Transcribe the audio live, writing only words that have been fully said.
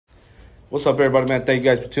What's up, everybody, man? Thank you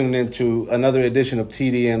guys for tuning in to another edition of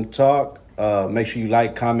TDM Talk. Make sure you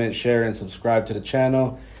like, comment, share, and subscribe to the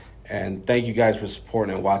channel. And thank you guys for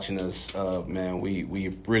supporting and watching us, man.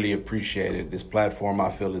 We really appreciate it. This platform, I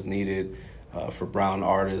feel, is needed for brown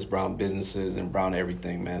artists, brown businesses, and brown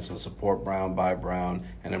everything, man. So support brown, buy brown,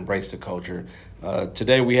 and embrace the culture.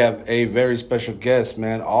 Today we have a very special guest,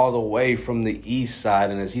 man, all the way from the east side.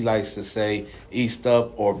 And as he likes to say, east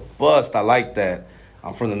up or bust. I like that.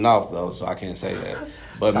 I'm from the north, though, so I can't say that.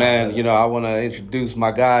 But, man, you know, I want to introduce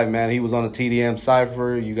my guy, man. He was on the TDM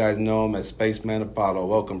Cypher. You guys know him as Spaceman Apollo.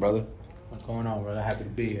 Welcome, brother. What's going on, brother? Happy to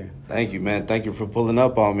be here. Thank you, man. Thank you for pulling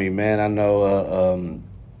up on me, man. I know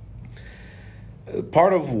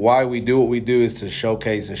part of why we do what we do is to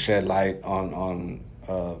showcase and shed light on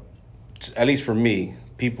at least for me,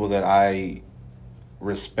 people that I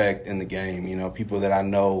respect in the game, you know, people that I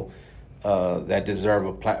know that deserve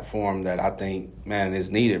a platform that I think, man,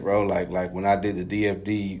 is needed, bro. Like when I did the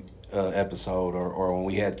DFD episode or when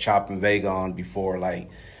we had Chop and Vega on before,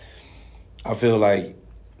 like, I feel like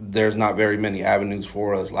there's not very many avenues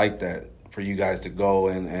for us like that, for you guys to go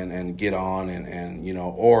and get on and you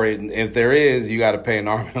know, or if there is, you got to pay an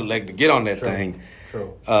arm and a leg to get on that thing.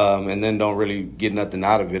 True. And then don't really get nothing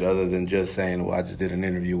out of it other than just saying, well, I just did an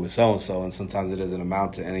interview with so-and-so, and sometimes it doesn't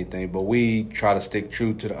amount to anything. But we try to stick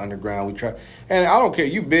true to the underground. We try, and I don't care,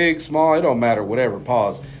 you big, small, it don't matter, whatever,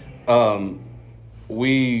 pause. If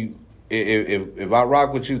I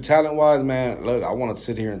rock with you talent-wise, man, look, I want to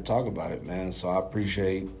sit here and talk about it, man. So I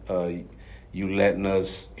appreciate you letting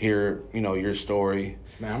us hear, you know, your story.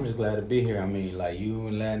 Man, I'm just glad to be here. I mean, like, you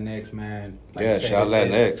and Latinx, man. Like yeah, shout out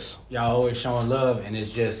Latinx. Y'all always showing love, and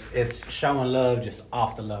it's showing love just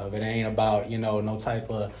off the love. It ain't about, you know, no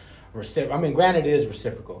type of reciprocal. I mean, granted, it is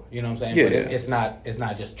reciprocal. You know what I'm saying? Yeah, but yeah. It's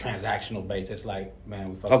not just transactional based. It's like,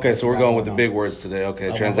 man, we okay, so we're going with the big words today.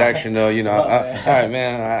 Okay, transactional. You know, all right,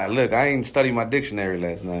 man. Look, I ain't studied my dictionary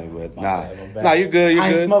last night, but nah, you're good. You're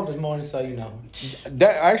I good. ain't smoked this morning, so you know.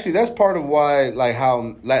 That's part of why, like,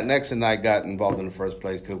 how Latinx and I got involved in the first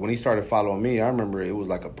place. Because when he started following me, I remember it was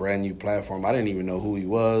like a brand new platform. I didn't even know who he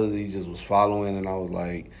was. He just was following, and I was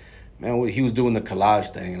like, man, he was doing the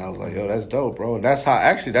collage thing, and I was like, yo, that's dope, bro. And that's how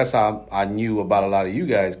I knew about a lot of you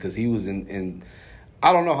guys, because he was in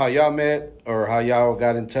I don't know how y'all met or how y'all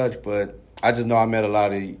got in touch, but I just know I met a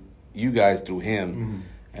lot of you guys through him. Mm-hmm.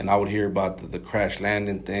 And I would hear about the crash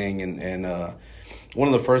landing thing, and one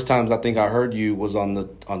of the first times I think I heard you was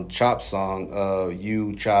on Chop's song,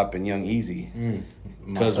 you, Chop, and Young Easy.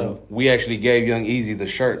 Because we actually gave Young Easy the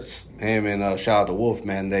shirts. Him and shout out to Wolf,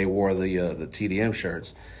 man, they wore the TDM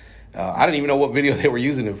shirts. I didn't even know what video they were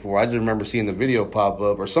using it for. I just remember seeing the video pop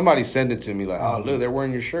up, or somebody sent it to me like, oh, look, they're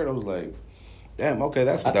wearing your shirt. I was like, damn, okay,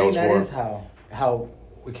 that's what that was for. I think that is how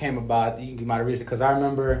we came about. You might have reached it, because I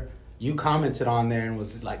remember you commented on there and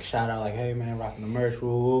was like, shout out, like, hey, man, rocking the merch,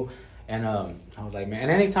 woo. And I was like, man,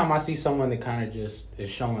 and anytime I see someone that kind of just is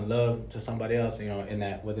showing love to somebody else, you know,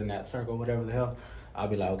 within that circle, whatever the hell, I'll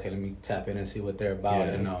be like, okay, let me tap in and see what they're about.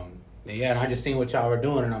 Yeah. And I just seen what y'all were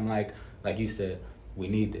doing, and I'm like you said, we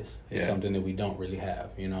need this. It's something that we don't really have,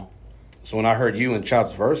 you know. So when I heard you and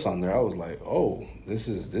Chop's verse on there, I was like, oh, this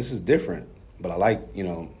is different. But I like, you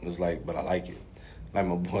know, it was like, but I like it. Like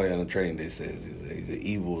my boy on the trading day says, he's an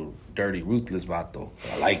evil, dirty, ruthless vato.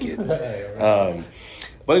 But I like it.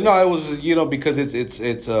 But no, it was, you know, because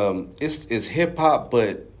it's hip hop,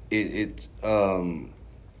 but it's I don't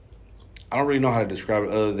really know how to describe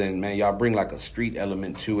it other than, man, y'all bring like a street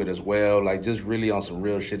element to it as well. Like, just really on some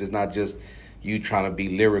real shit. It's not just you trying to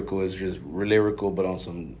be lyrical. It's just lyrical, but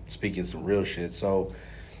on speaking some real shit. So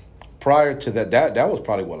prior to that was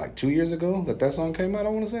probably what, like 2 years ago that song came out, I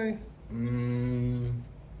want to say.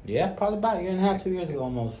 Yeah, probably about a year and a half, 2 years ago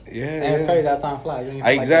almost. Yeah, and it's crazy how time flies.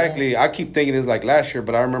 Exactly. I keep thinking it's like last year,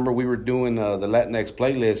 but I remember we were doing the Latinx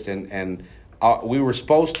playlist, and we were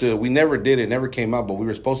supposed to. We never did it, never came out, but we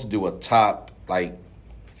were supposed to do a top like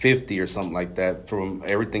 50 or something like that from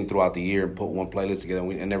everything throughout the year and put one playlist together.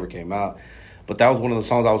 And it never came out. But that was one of the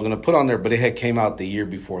songs I was going to put on there, but it had came out the year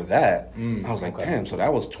before that. I was like, damn, so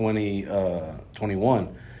that was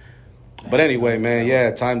 2021. But anyway, man,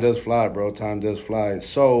 yeah, time does fly, bro. Time does fly.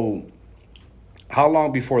 So how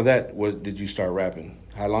long before that did you start rapping?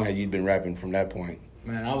 How long had you been rapping from that point?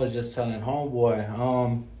 Man, I was just telling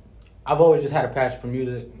homeboy, I've always just had a passion for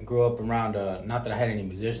music. Grew up around, not that I had any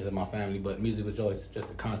musicians in my family, but music was always just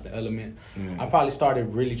a constant element. I probably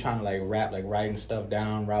started really trying to like rap, like writing stuff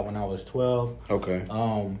down right when I was 12. Okay.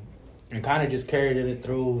 And kind of just carried it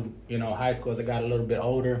through, you know, high school as I got a little bit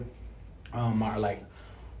older.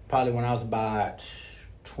 Probably when I was about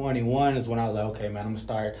 21 is when I was like, okay, man, I'm gonna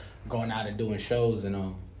start going out and doing shows, and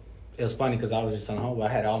it was funny because I was just on home. I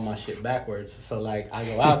had all my shit backwards. So like I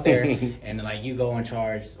go out there and like you go and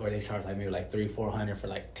charge, or they charge like maybe like $300-400 for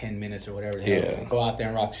like 10 minutes or whatever. Yeah. Go out there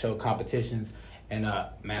and rock the show competitions. And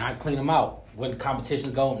man, I clean them out. When the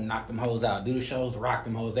competitions go, knock them hoes out. Do the shows, rock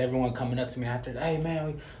them hoes. Everyone coming up to me after, hey man,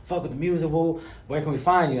 we fuck with the music. Woo. Where can we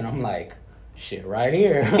find you? And I'm like, shit, right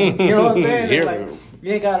here. You know what I'm saying? Like,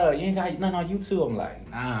 you ain't got nothing on YouTube. I'm like,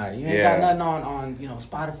 nah. You ain't got nothing on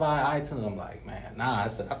Spotify, iTunes. I'm like, man, nah. I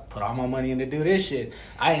said I put all my money in to do this shit.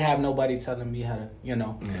 I didn't have nobody telling me how to,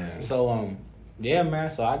 Yeah. So yeah, man.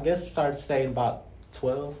 So I guess started saying about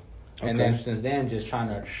 12. And then since then, just trying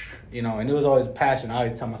to, and it was always a passion. I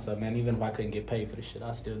always tell myself, man, even if I couldn't get paid for this shit,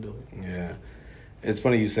 I'd still do it. Yeah. It's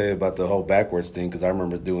funny you say about the whole backwards thing, because I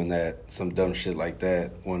remember doing some dumb shit like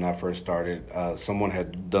that when I first started. Someone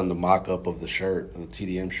had done the mock-up of the shirt, the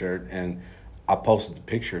TDM shirt, and I posted the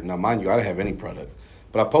picture. Now, mind you, I didn't have any product,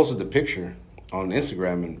 but I posted the picture on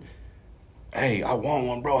Instagram and, hey, I want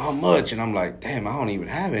one, bro. How much? And I'm like, damn, I don't even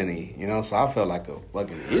have any. So I felt like a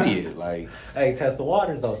fucking idiot. Like, hey, test the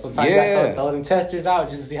waters though. Sometimes you gotta throw them testers out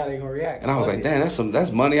just to see how they gonna react. And I was like, damn,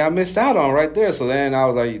 that's money I missed out on right there. So then I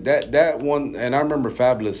was like, that one. And I remember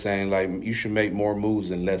Fabulous saying like, you should make more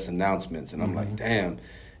moves and less announcements. And I'm like, damn.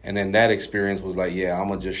 And then that experience was like, yeah, I'm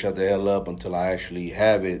gonna just shut the hell up until I actually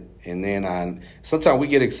have it. And then sometimes we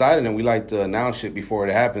get excited and we like to announce shit before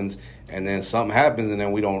it happens. And then something happens, and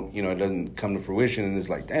then we don't, it doesn't come to fruition, and it's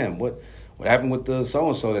like, damn, what happened with the so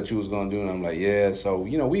and so that you was gonna do? And I'm like, yeah. So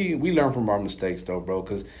we learn from our mistakes though, bro,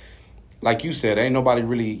 because like you said, ain't nobody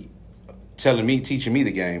really teaching me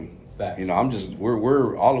the game. Facts.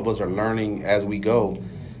 We're all of us are learning as we go.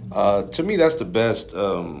 To me, that's the best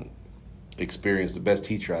experience, the best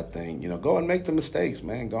teacher, I think. Go and make the mistakes,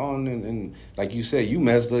 man. Go on and like you said, you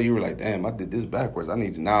messed up. You were like, damn, I did this backwards. I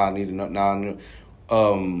need to know.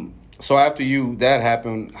 So after that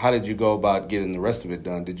happened, how did you go about getting the rest of it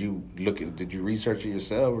done? Did you research it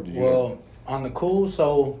yourself, or did you? Well, on the cool,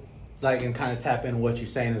 so like, and kind of tap into what you're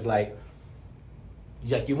saying is like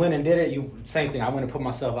you went and did it. Same thing. I went and put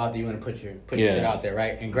myself out there. You went and put your shit out there,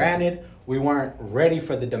 right? And granted, we weren't ready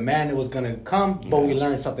for the demand that was gonna come, but we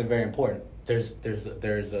learned something very important. There's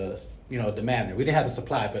a demand there. We didn't have the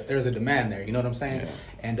supply, but there's a demand there. You know what I'm saying? Yeah.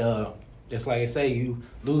 And just like I say, you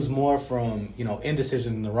lose more from,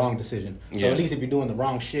 indecision than the wrong decision. So at least if you're doing the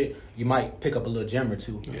wrong shit, you might pick up a little gem or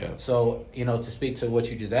two. Yeah. So, to speak to what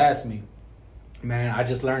you just asked me, man, I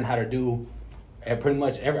just learned how to do pretty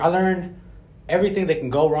much I learned everything that can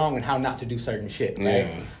go wrong and how not to do certain shit, right?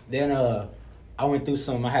 Yeah. Then I went through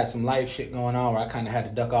I had some life shit going on where I kind of had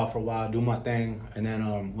to duck off for a while, do my thing. And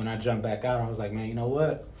then when I jumped back out, I was like, man, you know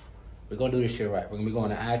what? We're going to do this shit right. We're going to be going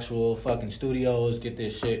to actual fucking studios, get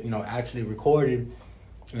this shit, actually recorded.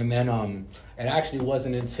 And then it actually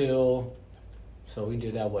wasn't until, so we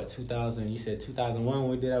did that, 2000, you said 2001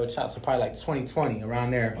 when we did that with Chop, so probably like 2020,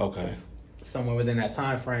 around there. Okay. Somewhere within that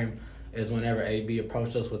time frame is whenever AB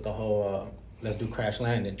approached us with the whole, let's do Crash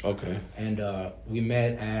Landing. Okay. And we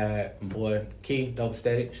met at, boy, Key, Dope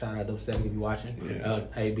Static. Shout out Dope Static if you're watching. Yeah.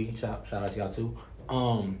 AB, shout out to y'all too.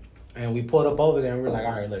 And we pulled up over there and we were like,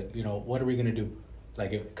 all right, look, what are we going to do?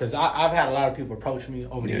 Like, because I've had a lot of people approach me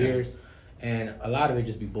over the years, and a lot of it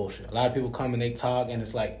just be bullshit. A lot of people come and they talk, and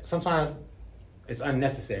it's like, sometimes it's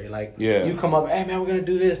unnecessary. Like, you come up, hey, man, we're going to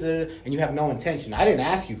do this, and you have no intention. I didn't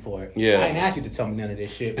ask you for it. Yeah. I didn't ask you to tell me none of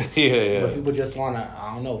this shit. Yeah. But people just want to,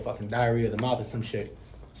 I don't know, fucking diarrhea of the mouth or some shit.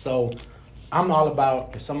 So I'm all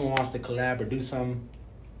about, if someone wants to collab or do something,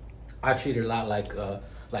 I treat it a lot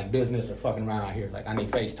like business or fucking around out here. Like, I need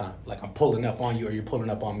FaceTime. Like, I'm pulling up on you or you're pulling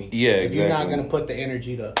up on me. Yeah, if you're not going to put the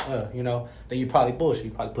energy to, then you probably bullshit.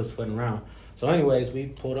 You probably put something around. So anyways, we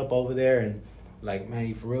pulled up over there and like, man,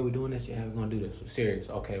 you for real, we doing this? Yeah, we're going to do this. We're serious.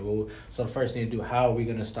 Okay, well, so the first thing to do, how are we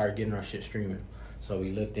going to start getting our shit streaming? So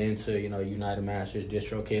we looked into, United Masters,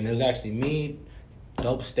 DistroKid. And it was actually me,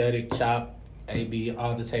 Dope Static, Chop, AB,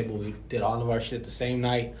 all the table. We did all of our shit the same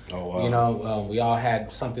night. Oh, wow. We all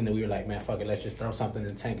had something that we were like, man, fuck it, let's just throw something in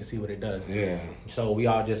the tank and see what it does. Yeah. So we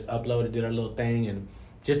all just uploaded, did our little thing, and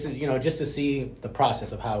just to see the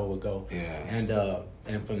process of how it would go. Yeah.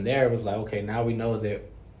 And from there it was like, okay, now we know that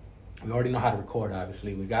we already know how to record.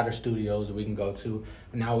 Obviously, we got our studios that we can go to.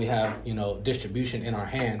 Now we have distribution in our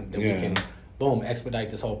hand that we can boom expedite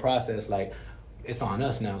this whole process. Like, it's on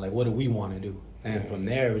us now. Like, what do we want to do? And from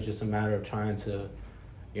there, it was just a matter of trying to,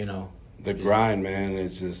 the grind, man.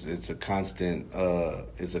 It's a constant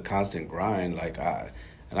grind. Like,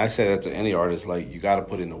 I say that to any artist, like, you got to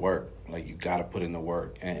put in the work. Like, you got to put in the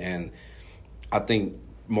work. And I think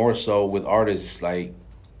more so with artists, like,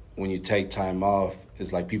 when you take time off,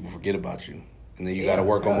 it's like people forget about you. And then you got to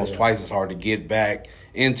work almost twice as hard to get back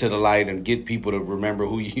into the light and get people to remember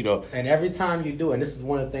who you know. And every time you do, and this is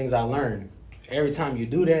one of the things I learned, every time you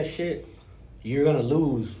do that shit, you're gonna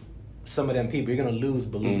lose some of them people. You're gonna lose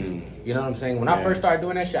belief. You know what I'm saying? When I first started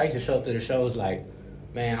doing that shit, I used to show up to the shows like,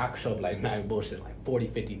 man, I could show up like, not even bullshit, like 40,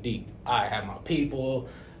 50 deep. I have my people,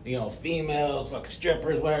 you know, females, fucking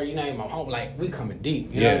strippers, whatever, you name them, home, like, we coming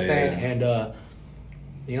deep. You know what I'm saying? And,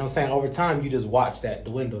 you know what I'm saying? Over time, you just watch that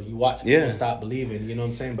dwindle. You watch people stop believing, you know what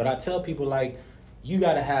I'm saying? But I tell people, like, you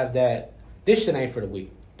gotta have that, this shit ain't for the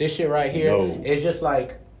weak. This shit right here, it's just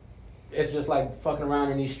like fucking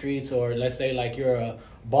around in these streets, or let's say like you're a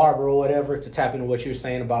barber or whatever, to tap into what you're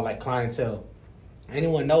saying about like clientele.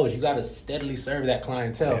 Anyone knows you got to steadily serve that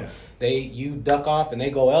clientele. You duck off and they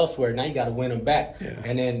go elsewhere. Now you got to win them back.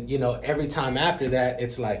 And then, you know, every time after that,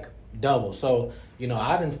 it's like double. So, you know,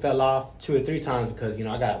 I done fell off 2 or 3 times because, you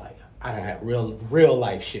know, I done had real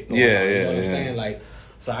life shit going on. You know what I'm saying? Like,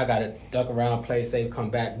 so I got to duck around, play safe, come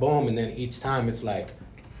back, boom. And then each time it's like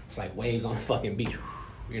waves on a fucking beach,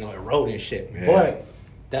 you know, eroding shit. But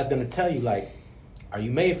that's going to tell you, like, are you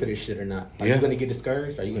made for this shit or not? Are you going to get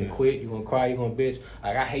discouraged? Are you going to quit? You going to cry? You going to bitch?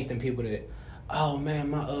 Like, I hate them people that, oh, man,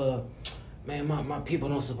 my people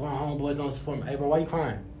don't support, my homeboys don't support me. Hey, bro, why you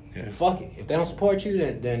crying? Fuck it. If they don't support you,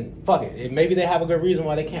 then fuck it. Maybe they have a good reason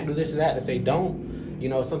why they can't do this or that. If they don't, you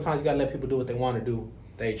know, sometimes you got to let people do what they want to do.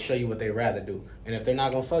 They show you what they rather do. And if they're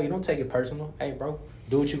not going to fuck you, don't take it personal. Hey, bro,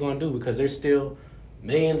 do what you're going to do, because there's still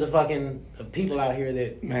millions of fucking people out here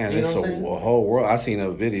that, man, you know it's a whole world. I seen a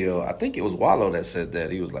video, I think it was Wallow that said that.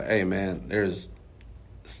 He was like, hey, man, there's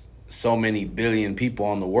so many billion people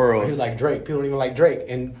on the world. He was like Drake. People don't even like Drake,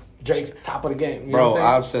 and Drake's top of the game. You Bro, know what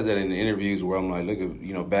I'm I've said that in the interviews where I'm like, look at,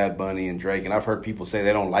 you know, Bad Bunny and Drake, and I've heard people say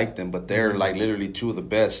they don't like them, but they're like literally 2 of the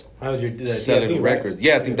best selling DFD, records. Right?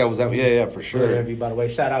 Yeah, I think that was that. Yeah, for sure. DFD, by the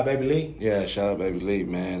way, shout out Baby Lee. Yeah, shout out Baby Lee,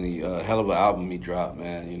 man. He hell of an album he dropped,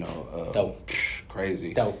 man. You know, dope,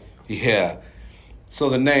 crazy, dope. Yeah. So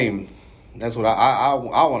the name, that's what I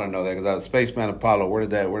want to know, that, because Spaceman Apollo, where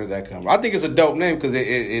did that come from? I think it's a dope name because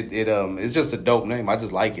it's just a dope name. I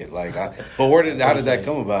just like it. Like, but how did that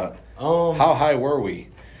come about? How high were we?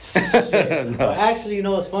 No. Well, actually, you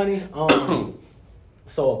know what's funny?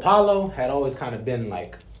 So Apollo had always kind of been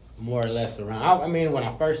like more or less around. I mean, when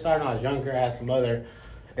I first started, I was younger. I had some other.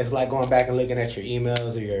 It's like going back and looking at your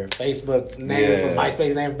emails or your Facebook name, from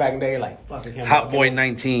MySpace name from back in the day. You're like, fucking Hot Boy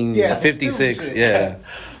 1956. Yeah.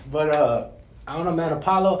 But I don't know, man.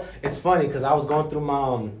 Apollo. It's funny because I was going through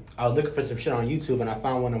my I was looking for some shit on YouTube, and I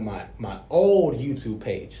found one of my old YouTube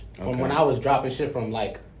page from when I was dropping shit from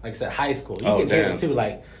like I said, high school. You can hear it too,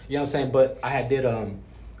 like, you know what I'm saying. But I did a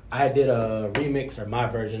remix, or my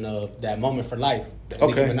version of that Moment for Life.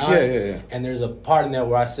 Nicki Minaj. Yeah. And there's a part in there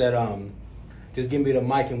where I said, just give me the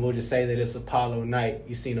mic and we'll just say that it's Apollo night.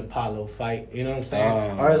 You seen Apollo fight. You know what I'm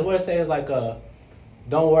saying? Or as what I say is like,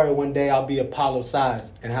 don't worry, one day I'll be Apollo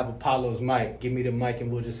size and have Apollo's mic. Give me the mic and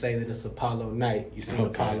we'll just say that it's Apollo night. You seen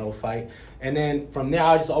Apollo fight. And then from there,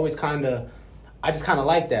 I just kind of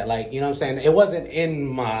like that. Like, you know what I'm saying? It wasn't in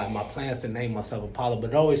my plans to name myself Apollo,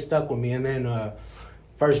 but it always stuck with me. And then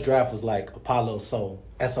first draft was like Apollo Soul,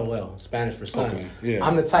 S-O-L, Spanish for sun. Okay, yeah.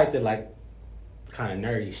 I'm the type that like kind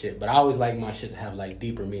of nerdy shit, but I always like my shit to have like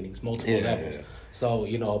deeper meanings, multiple levels. Yeah. So,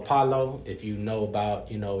 you know, Apollo, if you know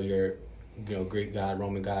about, you know, your, you know, Greek god,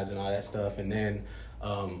 Roman gods and all that stuff, and then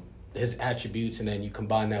his attributes, and then you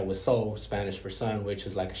combine that with soul, Spanish for sun, which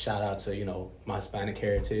is like a shout out to, you know, my Hispanic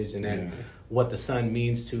heritage, and then what the sun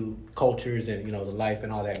means to cultures and, you know, the life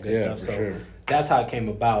and all that good stuff. So that's how it came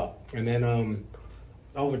about. And then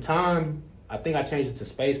over time, I think I changed it to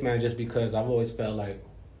Spaceman just because I've always felt like,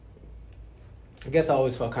 I guess I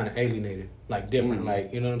always felt kind of alienated, like different,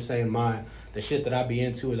 like, you know what I'm saying? The shit that I be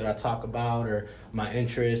into or that I talk about or my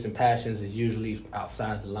interests and passions is usually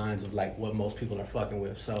outside the lines of like what most people are fucking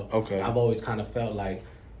with. So I've always kind of felt like,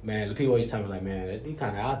 man, the people always tell me like, man, that D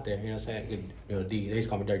kind of out there, you know what I'm saying? You know, D, they used to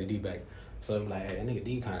call me Dirty D back. So I'm like, hey, that nigga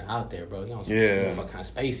D kind of out there, bro. You know, kind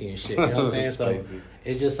of spacey and shit, you know what I'm saying? So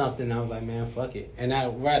it's just something I was like, man, fuck it. And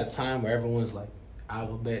we're at a time where everyone's like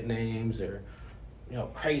alphabet names or, you know,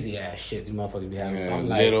 crazy ass shit these motherfuckers be having. So I'm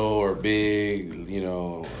like, little or big, you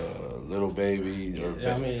know, little baby. Or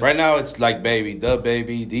I mean, right now it's like baby, the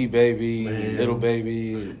baby, D baby, little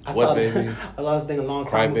baby, baby. I saw this thing a long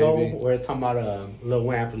time ago where it's talking about Lil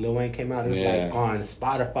Wayne. After Lil Wayne came out, it was like on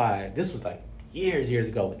Spotify. This was like years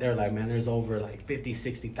ago. But they're like, man, there's over like 50,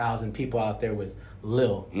 60,000 people out there with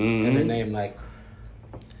Lil and their name, like,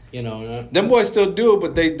 you know. Them boys still do it,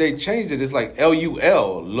 but they changed it. It's like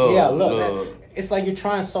L-U-L, Lil. Yeah, look. It's like you're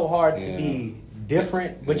trying so hard to be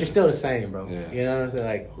different, but you're still the same, bro. Yeah. You know what I'm saying?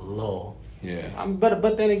 Like, Lil. Yeah.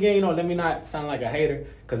 But then again, you know, let me not sound like a hater,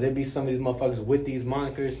 because there be some of these motherfuckers with these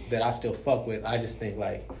monikers that I still fuck with. I just think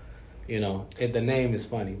like, you know, the name is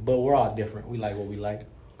funny, but we're all different. We like what we like.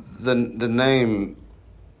 The name,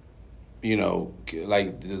 you know,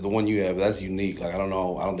 like the one you have, that's unique. Like I don't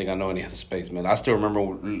know, I don't think I know any other spaceman. I still remember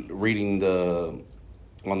reading the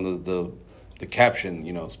caption,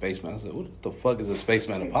 you know, Spaceman. I said, what the fuck is a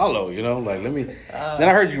Spaceman Apollo? You know, like let me. Then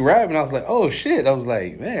I heard you rap, and I was like, oh shit. I was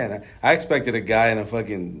like, man, I expected a guy in a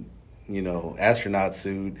fucking, you know, astronaut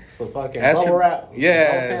suit. So fucking bubble wrap.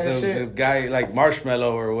 Yeah, so a guy like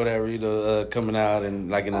Marshmallow or whatever, you know, coming out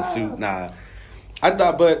and like in a suit. Nah, I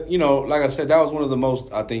thought, but you know, like I said, that was one of the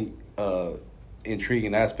most, I think,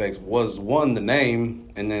 intriguing aspects. Was one, the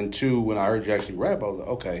name, and then two, when I heard you actually rap, I was like,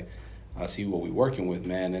 okay, I see what we're working with,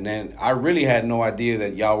 man. And then I really had no idea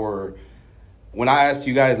that y'all were. When I asked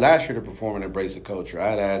you guys last year to perform and Embrace the Culture, I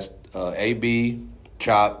had asked AB,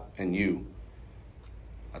 Chop, and you.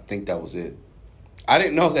 I think that was it. I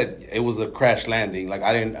didn't know that it was a crash landing. Like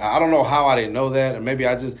I don't know how I didn't know that, or maybe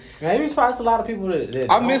I just. Maybe it's probably a lot of people that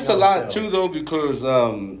I miss a lot too, though, because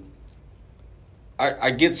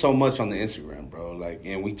I get so much on the Instagram, bro. Like,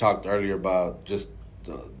 and we talked earlier about just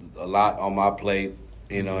a lot on my plate,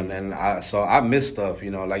 you know, and then I miss stuff,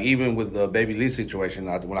 you know, like even with the Baby Lee situation.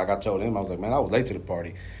 When I got told him, I was like, man, I was late to the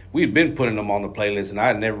party. We had been putting them on the playlist, and I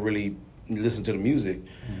had never really listened to the music.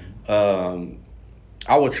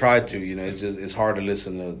 I would try to, you know, it's hard to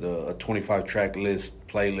listen to a 25 track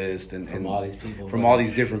playlist and from all these people, from all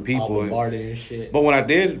these different people, all and shit. But when I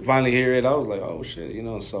did finally hear it, I was like, oh shit, you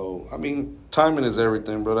know. So I mean, timing is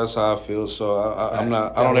everything, bro. That's how I feel. So I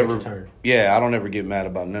don't ever get mad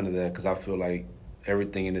about none of that, because I feel like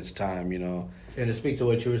everything in its time, you know. And to speak to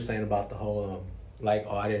what you were saying about the whole like,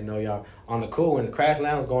 oh, I didn't know y'all on the cool when the crash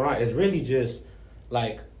land was going on. It's really just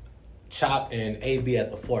like Chop and AB at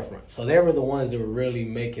the forefront. So they were the ones that were really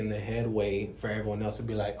making the headway for everyone else to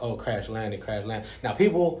be like, oh, crash landed. Now,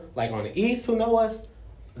 people like on the East who know us,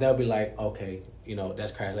 they'll be like, okay, you know,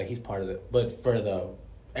 that's Crash, like he's part of it. But for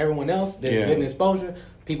everyone else that's getting exposure,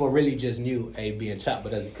 people really just knew AB and Chop,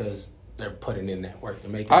 but that's because they're putting in that work to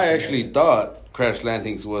make it. I actually thought Crash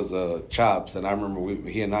Landings was Chops, and I remember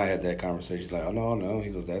he and I had that conversation. He's like, oh, no. He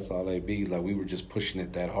goes, that's all AB. He's like, we were just pushing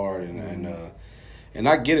it that hard, and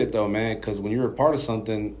I get it, though, man, because when you're a part of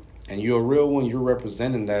something and you're a real one, you're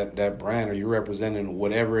representing that brand, or you're representing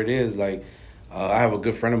whatever it is. Like, I have a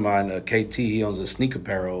good friend of mine, KT. He owns a sneaker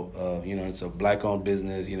apparel. You know, it's a black-owned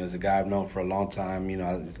business. You know, it's a guy I've known for a long time. You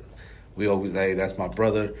know, we always say, that's my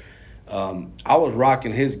brother. I was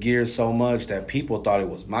rocking his gear so much that people thought it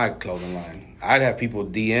was my clothing line. I'd have people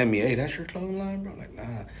DM me, hey, that's your clothing line, bro? I'm like,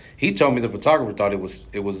 nah. He told me the photographer thought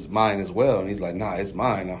it was mine as well, and he's like, nah, it's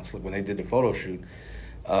mine. I was like, when they did the photo shoot.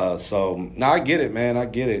 I get it, man. I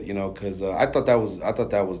get it, you know, because I thought that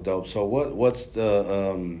was dope. So what's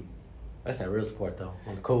the That's that real support though,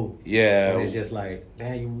 on the cool. Yeah. And it's just like,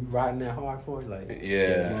 damn, you riding that hard for it, like,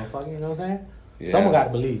 motherfucker, you know what I'm saying? Yeah. Someone got to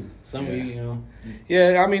believe. Some of you know.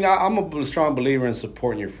 Yeah, I mean, I'm a strong believer in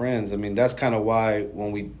supporting your friends. I mean, that's kind of why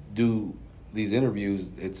when we do these interviews,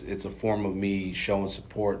 it's a form of me showing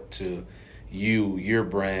support to you, your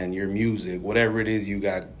brand, your music, whatever it is you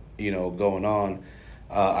got, you know, going on.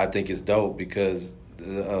 I think it's dope because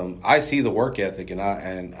I see the work ethic, and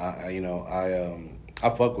I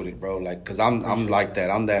fuck with it, bro. Like, cause I'm like that.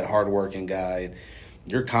 I'm that hardworking guy.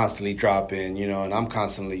 You're constantly dropping, you know, and I'm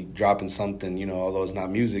constantly dropping something, you know, although it's not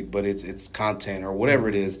music, but it's content or whatever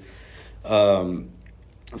it is.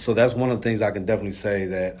 So that's one of the things I can definitely say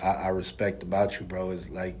that I respect about you, bro, is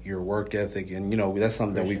like your work ethic. And, you know, that's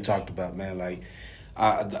something that we've talked about, man. Like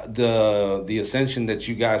the ascension that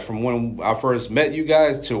you guys, from when I first met you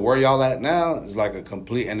guys to where y'all at now, is like a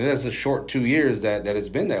complete, and that's a short 2 years that it's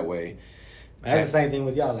been that way. That's the same thing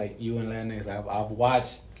with y'all, like you and Latinx. I've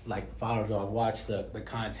watched like the followers, I've watched the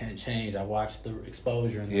content change, I've watched the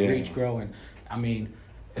exposure and the reach grow, and I mean,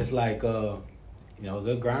 it's like you know, a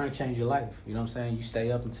good grind change your life. You know what I'm saying? You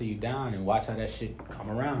stay up until you down and watch how that shit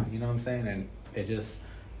come around. You know what I'm saying? And it just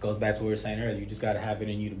goes back to what we were saying earlier. You just gotta have it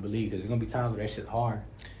in you to believe. Because there's gonna be times where that shit's hard.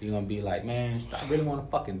 You're gonna be like, man, I really want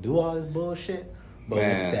to fucking do all this bullshit. But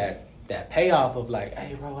with that payoff of like,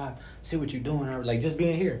 hey, bro, I see what you're doing. Like just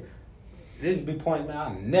being here. This be point, man.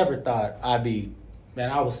 I never thought I'd be.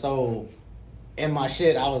 Man, I was so in my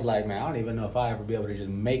shit. I was like, man, I don't even know if I ever be able to just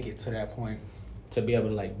make it to that point to be able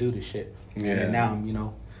to like do this shit. Yeah. And now I'm, you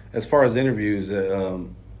know. As far as interviews,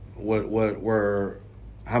 what were,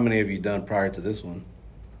 how many have you done prior to this one?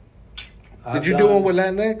 Did you do one with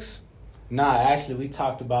Latinx? Nah, actually, we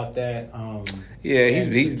talked about that. Yeah,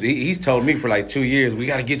 he's told me for like 2 years, we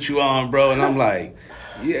got to get you on, bro. And I'm like,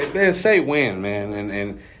 Yeah, man, say when, man.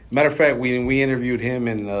 And matter of fact, we interviewed him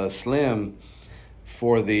and Slim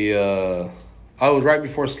for the. Oh, it was right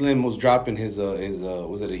before Slim was dropping his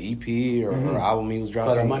was it an EP or album he was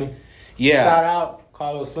dropping? Color Money. Yeah. Shout out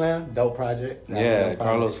Carlos Slim, dope project.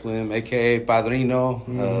 Carlos Slim, aka Padrino,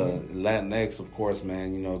 Latinx, of course,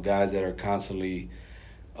 man. You know, guys that are constantly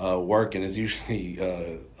working. Is usually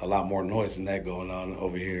a lot more noise than that going on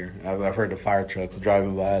over here. I've heard the fire trucks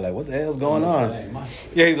driving by, like, what the hell's going on?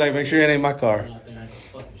 Yeah, he's like, make sure it ain't my car.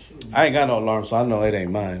 I ain't got no alarm, so I know it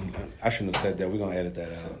ain't mine. I shouldn't have said that. We're going to edit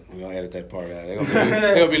that out. We're going to edit that part out. They're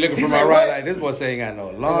going to be looking for my right. Like, this boy say ain't got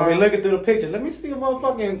no alarm. We're looking through the picture. Let me see a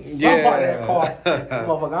motherfucking some part of that car.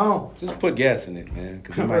 Motherfucker on. Just put gas in it, man,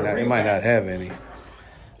 because it might not have any.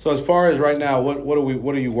 So as far as right now,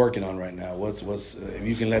 what are you working on right now? What's if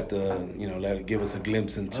you can let it give us a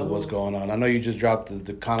glimpse into what's going on. I know you just dropped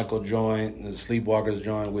the Conical joint, and the Sleepwalkers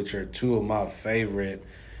joint, which are two of my favorite.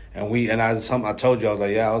 And I told you, I was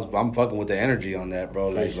like, I'm fucking with the energy on that, bro.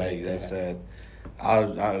 Like that said, I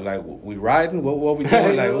was like, we riding? What we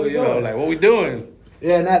doing? Like, what we doing?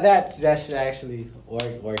 Yeah, now that should actually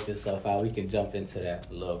work itself out. We can jump into that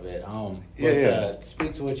a little bit.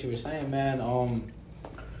 Speak to what you were saying, man.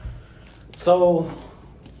 So,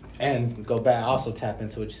 and go back, also tap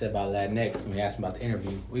into what you said about Latinx when you asked me about the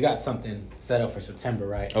interview. We got something set up for September,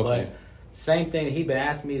 right? Okay. But same thing that he been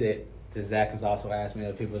asking me that Zach has also asked me,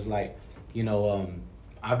 that people was like,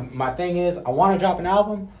 my thing is, I want to drop an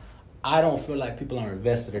album. I don't feel like people are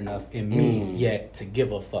invested enough in me yet to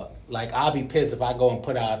give a fuck. Like, I'll be pissed if I go and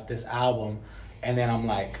put out this album and then I'm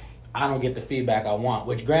like, I don't get the feedback I want,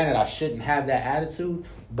 which granted, I shouldn't have that attitude,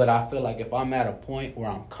 but I feel like if I'm at a point where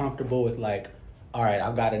I'm comfortable with like, all right,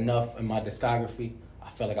 I've got enough in my discography, I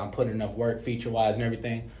feel like I'm putting enough work feature-wise and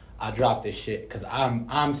everything, I drop this shit because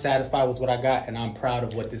I'm satisfied with what I got and I'm proud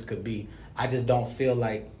of what this could be. I just don't feel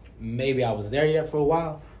like maybe I was there yet for a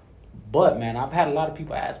while. But, man, I've had a lot of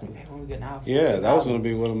people ask me, hey, when we get an album? Yeah, that was going to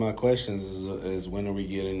be one of my questions is when are we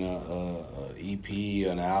getting a EP,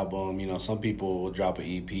 an album? You know, some people will drop an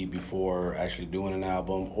EP before actually doing an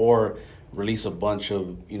album or release a bunch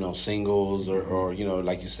of, singles or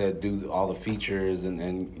like you said, do all the features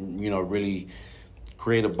and really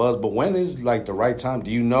create a buzz. But when is, like, the right time?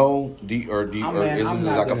 Do you know? Is it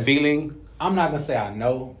like a feeling? I'm not going to say I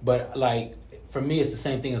know, but, like, for me, it's the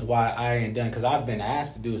same thing as why I ain't done, because I've been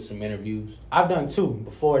asked to do some interviews. I've done two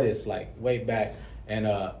before this, like, way back, and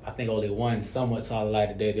I think only one somewhat saw the light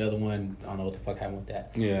of day. The other one, I don't know what the fuck happened with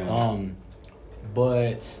that. Yeah.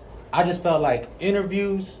 But I just felt like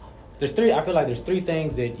interviews, I feel like there's three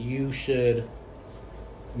things that you should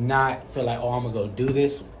not feel like, I'm going to go do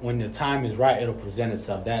this. When the time is right, it'll present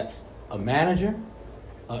itself. That's a manager,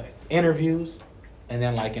 interviews, and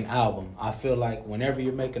then like an album. I feel like whenever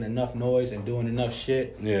you're making enough noise and doing enough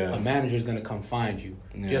shit, a manager's gonna come find you.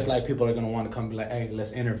 Yeah. Just like people are gonna want to come be like, hey,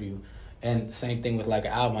 let's interview. And same thing with like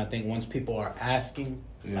an album. I think once people are asking,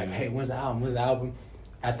 like, hey, when's the album? When's the album?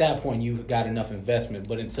 At that point, you've got enough investment.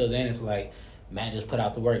 But until then, it's like, man, just put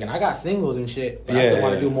out the work. And I got singles and shit, but I still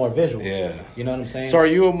want to do more visuals. Yeah. You know what I'm saying? So are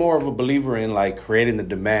you more of a believer in like creating the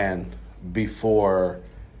demand before?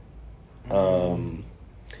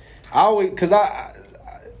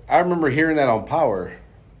 I remember hearing that on Power.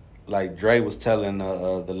 Like, Dre was telling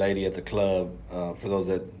the lady at the club, for those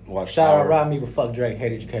that watch Shout Power. out Rodney, but fuck Drake.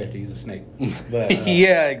 Hated your character. He's a snake. But,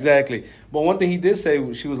 yeah, exactly. But one thing he did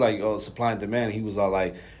say, she was like, supply and demand. He was all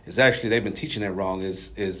like, it's actually, they've been teaching it wrong,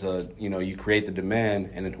 is you create the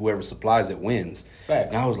demand, and then whoever supplies it wins.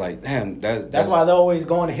 Facts. And I was like, damn. That's why they're always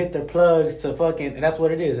going to hit their plugs to fucking, and that's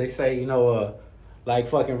what it is. They say, like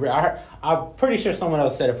fucking, I'm pretty sure someone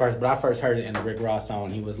else said it first, but I first heard it in the Rick Ross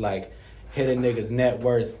song. He was like, hit a nigga's net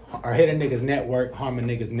worth, or hit a nigga's network, harm a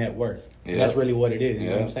nigga's net worth. Yeah. That's really what it is, you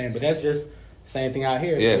know what I'm saying? But that's just same thing out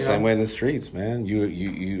here. Yeah, same way in the streets, man.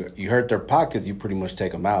 You hurt their pockets, you pretty much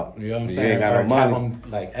take them out. You know what I'm saying? You ain't got no money.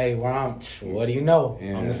 Them like, hey, what do you know?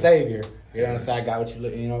 Yeah. I'm the savior. You know what I'm saying? I got what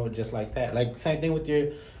you just like that. Like, same thing with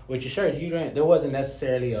your shirts. There wasn't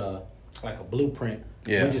necessarily like a blueprint.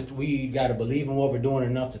 Yeah. We got to believe in what we're doing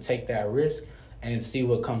enough to take that risk and see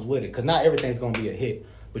what comes with it. Because not everything's going to be a hit.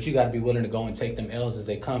 But you got to be willing to go and take them L's as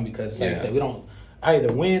they come, because like I said, I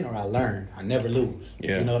either win or I learn. I never lose.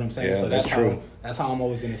 Yeah. You know what I'm saying? Yeah, so that's true. That's how I'm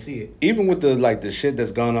always going to see it. Even with the shit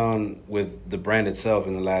that's gone on with the brand itself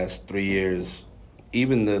in the last 3 years,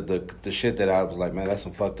 even the shit that I was like, man, that's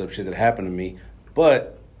some fucked up shit that happened to me.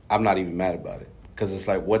 But I'm not even mad about it. Because it's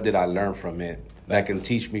like, what did I learn from it that can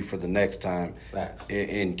teach me for the next time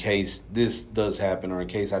in case this does happen, or in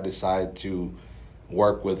case I decide to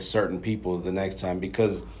work with certain people the next time?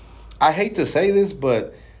 Because I hate to say this,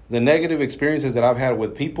 but the negative experiences that I've had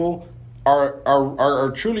with people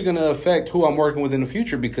are truly going to affect who I'm working with in the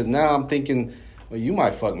future, because now I'm thinking, well, you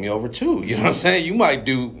might fuck me over too. You know what I'm saying? You might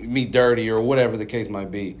do me dirty or whatever the case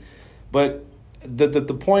might be. But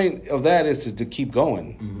the point of that is to keep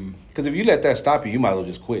going. Because if you let that stop you, you might as well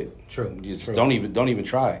just quit. True. You just True. don't even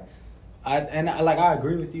try. I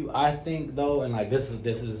agree with you. I think though, and like this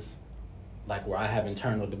is like where I have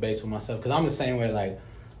internal debates with myself, because I'm the same way. Like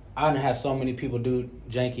I done had so many people do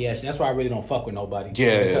janky ass shit. That's why I really don't fuck with nobody.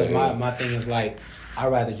 Yeah. Because my thing is like,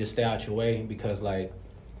 I'd rather just stay out your way, because like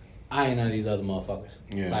I ain't none of these other motherfuckers.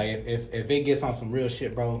 Yeah. Like if it gets on some real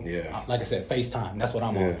shit, bro. Yeah. Like I said, FaceTime. That's what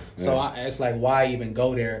I'm on. Yeah. So it's like, why even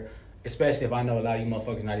go there? Especially if I know a lot of you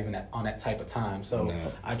motherfuckers not even on that type of time. So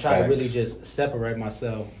I try to really just separate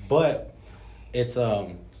myself. But it's not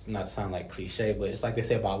to sound like cliche, but it's like they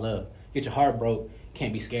say about love. Get your heart broke.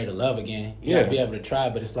 Can't be scared to love again. You gotta be able to try,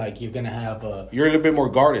 but it's like you're gonna have you're a little bit more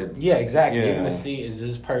guarded. Yeah, exactly. Yeah. You're gonna see, is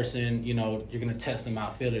this person, you're gonna test them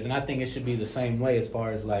out filters. And I think it should be the same way as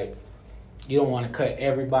far as like, you don't want to cut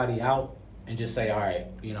everybody out and just say, all right,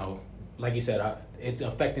 like you said, it's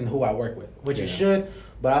affecting who I work with, which it should.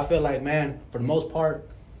 But I feel like, man, for the most part,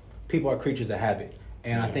 people are creatures of habit.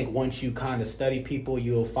 And I think once you kind of study people,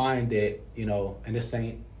 you'll find that, and this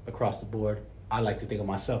ain't across the board. I like to think of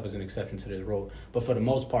myself as an exception to this rule. But for the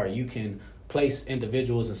most part, you can place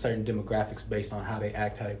individuals in certain demographics based on how they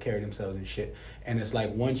act, how they carry themselves and shit. And it's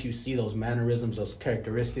like once you see those mannerisms, those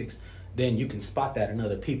characteristics, then you can spot that in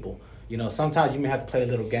other people. Sometimes you may have to play a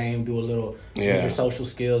little game, do a little, use your social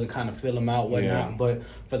skills and kind of feel them out, whatnot. Yeah. But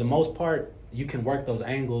for the most part, you can work those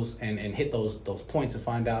angles and hit those points and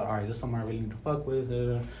find out, all right, is this someone I really need to fuck with?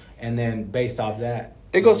 And then based off that.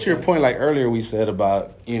 It goes to your point, like earlier we said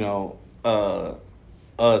about,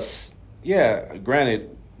 us. Yeah,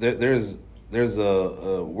 granted, there's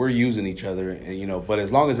we're using each other, and, but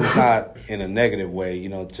as long as it's not in a negative way,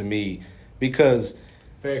 to me, because.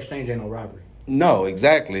 Fair exchange ain't no robbery. No,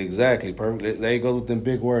 exactly. Perfect. There you go with them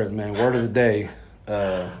big words, man. Word of the day.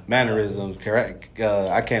 Mannerisms, correct.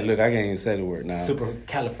 I can't even say the word now.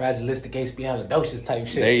 Supercalifragilisticexpialidocious type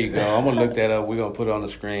shit. There you go. I'm gonna look that up. We're gonna put it on the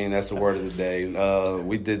screen. That's the word of the day.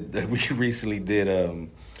 We recently did the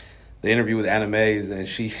interview with Animes, and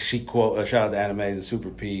she quote shout out to Animes and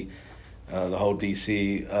Super P, the whole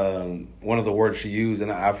DC. One of the words she used,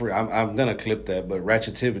 and I'm gonna clip that, but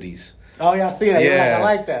ratchetivities. Oh yeah, I see that. Yeah, I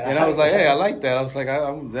like that. And I was like, hey, I like that. I was like,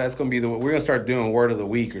 that's gonna be we're gonna start doing word of the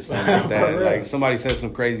week or something like that. Like somebody says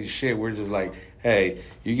some crazy shit, we're just like, hey,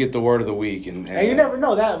 you get the word of the week, and you never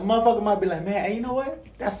know, that motherfucker might be like, man, hey, you know what?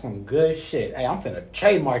 That's some good shit. Hey, I'm finna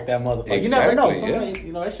trademark that motherfucker. Exactly, you never know.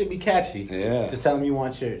 Somebody, it should be catchy. Yeah. Just tell them you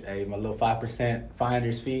want my little 5%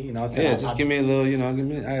 finder's fee. You know what I'm saying? Yeah, just give me a little,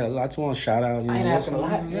 I just want a shout out. I ain't asking a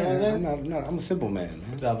lot. I'm a simple man.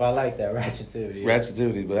 I like that ratchetivity.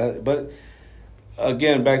 Ratchetivity, but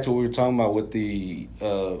again, back to what we were talking about with the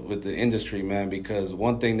industry, man. Because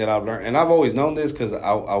one thing that I've learned, and I've always known this, because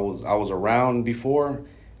I was around before.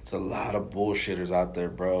 It's a lot of bullshitters out there,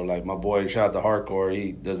 bro. Like my boy, shout out to Hardcore.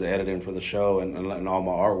 He does the editing for the show and all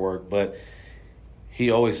my artwork, but he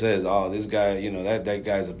always says, "Oh, this guy, that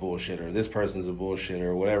guy's a bullshitter. This person's a bullshitter,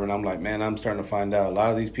 or whatever." And I'm like, man, I'm starting to find out a lot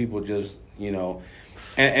of these people just,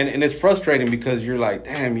 And it's frustrating because you're like,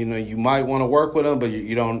 damn, you might want to work with them, but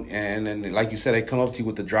you don't. And like you said, they come up to you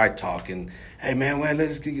with the dry talk and, hey, man, I've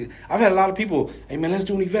had a lot of people, hey, man, let's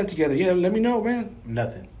do an event together. Yeah, let me know, man.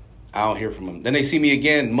 Nothing. I don't hear from them. Then they see me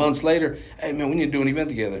again months later. Hey, man, we need to do an event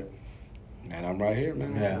together. Man, I'm right here,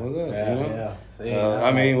 man. Yeah. What's up? Yeah.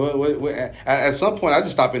 I mean, at some point, I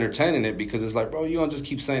just stop entertaining it because it's like, bro, you don't just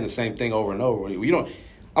keep saying the same thing over and over. You don't.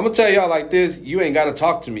 I'm gonna tell y'all like this. You ain't gotta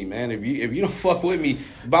talk to me, man. If you don't fuck with me,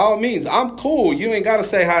 by all means, I'm cool. You ain't gotta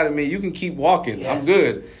say hi to me. You can keep walking. Yes. I'm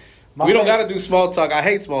good. We don't gotta do small talk. I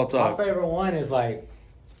hate small talk. My favorite one is like,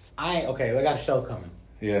 I got a show coming.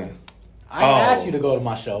 Yeah. I ain't asked you to go to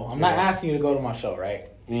my show. I'm not asking you to go to my show, right?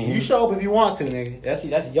 Mm-hmm. You show up if you want to, nigga. That's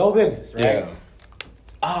your business, right? Yeah.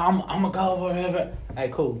 I'm gonna go whatever. Hey,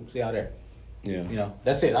 cool. See y'all there. Yeah.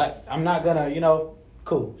 That's it. I'm not gonna,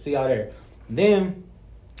 cool. See y'all there. Then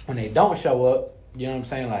when they don't show up, you know what I'm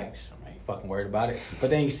saying? Like, I ain't fucking worried about it.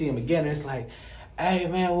 But then you see them again, and it's like, hey,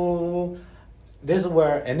 man, woo. This is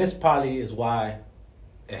where, and this probably is why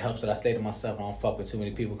it helps that I stay to myself and I don't fuck with too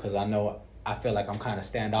many people, because I feel like I'm kind of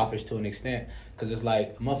standoffish to an extent. Because it's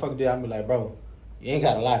like, a motherfucker did, I'm like, bro, you ain't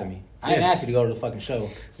got to lie to me. I ain't asked you to go to the fucking show.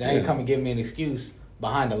 So I ain't come and give me an excuse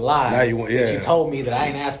behind a lie Now you want, that you told me that I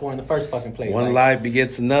ain't asked for in the first fucking place. One like, lie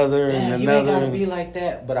begets another damn, and you ain't another. gotta be like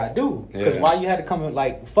that, but I do. Because why you had to come and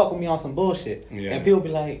like fuck with me on some bullshit? Yeah. And people be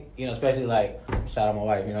like, you know, especially like, shout out my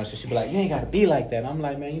wife, you know, she be like, you ain't gotta be like that. I'm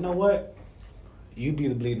like, man, you know what? You be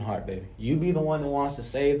the bleeding heart, baby. You be the one that wants to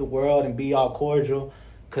save the world and be all cordial.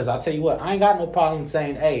 Because I'll tell you what, I ain't got no problem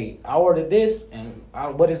saying, hey, I ordered this, and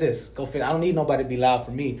what is this? Go fit. I don't need nobody to be loud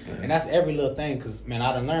for me. Mm-hmm. And that's every little thing, because, man,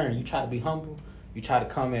 I done learned, you try to be humble, you try to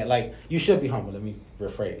come at, like, you should be humble. Let me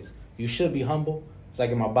rephrase. You should be humble. It's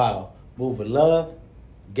like in my bio. Move with love,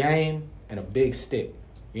 game, and a big stick.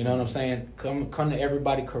 You know what I'm saying? Come to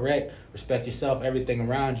everybody correct, respect yourself, everything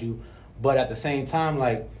around you. But at the same time,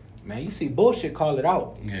 like, man, you see bullshit, call it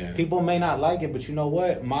out. Yeah. People may not like it, but you know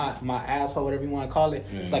what? My asshole, whatever you want to call it,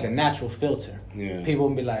 it's like a natural filter. Yeah. People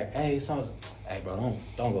will be like, hey, hey, bro,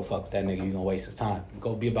 don't go fuck with that nigga. You're going to waste his time.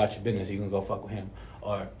 Go be about your business. You're going to go fuck with him.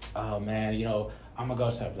 Or, oh, man, you know, I'm going to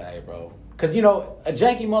go start like, hey, bro. Because, you know, a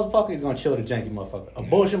janky motherfucker is going to chill with a janky motherfucker. A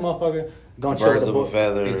bullshit motherfucker going to chill with a Birds of a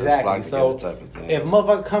feather. Exactly. So type of thing. if a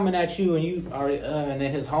motherfucker coming at you and you already, and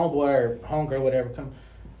then his homeboy or homegirl, whatever, come,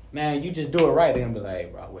 man, you just do it right. And be like, hey,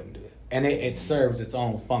 bro, I wouldn't do it. And it serves its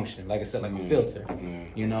own function, like I said, like a filter.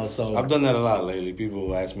 You know, so I've done that a lot lately.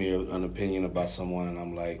 People ask me an opinion about someone, and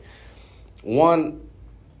I'm like, one,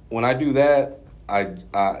 when I do that, I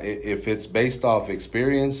if it's based off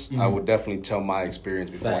experience, I would definitely tell my experience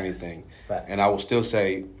before anything. And I will still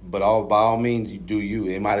say, but by all means, you do you.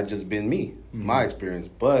 It might have just been me, my experience.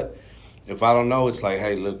 But if I don't know, it's like,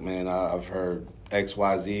 hey, look, man, I've heard X,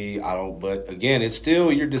 Y, Z. I don't. But again, it's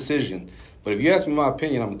still your decision. But if you ask me my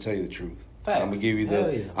opinion, I'm gonna tell you the truth. Facts. I'm gonna give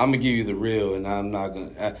you the real, and I'm not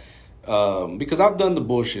gonna because I've done the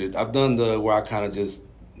bullshit. I've done the where I kind of just,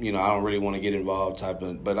 you know, I don't really want to get involved type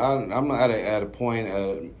of. But I'm at a point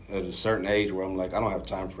at a certain age where I'm like, I don't have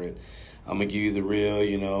time for it. I'm gonna give you the real,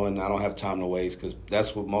 you know, and I don't have time to waste because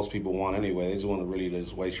that's what most people want anyway. They just want to really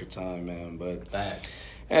just waste your time, man. But Facts.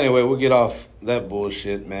 Anyway, we'll get off that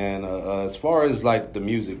bullshit, man. As far as like the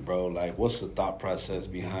music, bro, like what's the thought process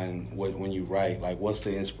behind when you write? Like what's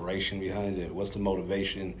the inspiration behind it? What's the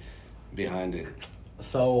motivation behind it?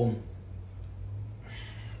 So,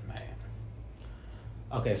 man.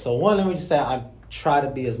 Okay, so one, let me just say I try to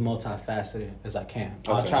be as multifaceted as I can.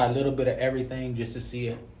 Okay. I'll try a little bit of everything just to see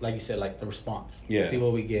it, like you said, like the response. Yeah. See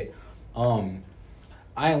what we get. When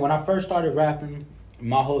I first started rapping,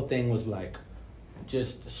 my whole thing was like,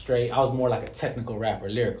 just straight. I was more like a technical rapper,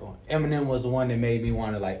 lyrical. Eminem was the one that made me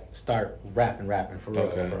want to like start rapping for real,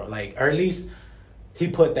 for real. Like, or at least he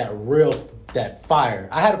put that fire.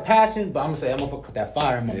 I had a passion, but I'm gonna say I'm gonna put that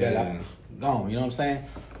fire in my belly. I'm gone. You know what I'm saying?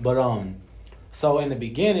 But so in the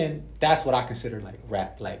beginning, that's what I consider like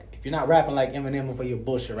rap. Like if you're not rapping like Eminem, for your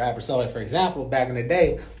bullshit rapper. So like, for example, back in the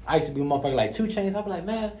day, I used to be a motherfucker like 2 Chainz. I'd be like,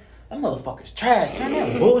 man, that motherfucker's trash. Turn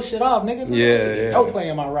that bullshit off, nigga. Don't play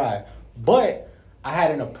in my ride. But I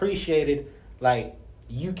hadn't appreciated, like,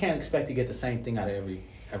 you can't expect to get the same thing out of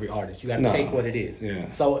every artist. You got to take what it is.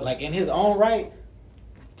 Yeah. So, like, in his own right,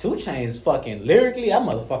 2 Chainz fucking lyrically, that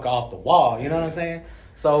motherfucker off the wall. You know what I'm saying?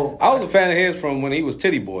 So I was a fan of his from when he was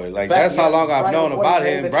Titty Boy. Like that's how long I've known about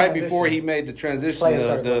him. Right before he made the transition,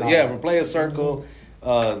 from Player Circle,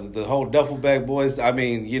 the whole Duffel Bag Boys. I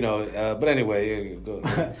mean, you know. But anyway, go.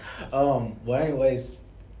 Well, anyways,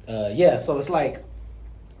 So it's like,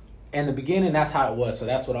 in the beginning, that's how it was. So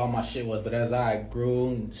that's what all my shit was. But as I grew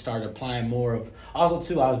and started applying more of... Also,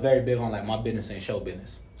 too, I was very big on, like, my business and show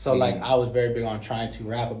business. So, like, I was very big on trying to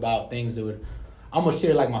rap about things that would... I almost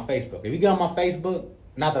treat it like my Facebook. If you get on my Facebook...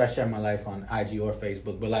 Not that I share my life on IG or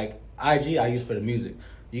Facebook, but, like, IG I use for the music.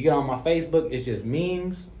 You get on my Facebook, it's just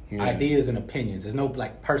memes, ideas, and opinions. There's no,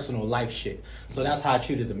 like, personal life shit. So that's how I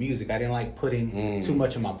treated the music. I didn't like putting too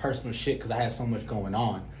much of my personal shit because I had so much going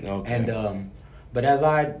on. Okay. And, but as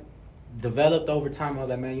I... developed over time, I was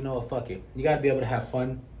like, man, you know what, fuck it. You got to be able to have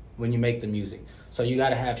fun when you make the music. So you got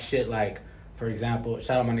to have shit like, for example,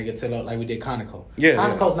 shout out my nigga Tillo, like we did Conoco.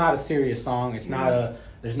 Conoco's not a serious song. It's not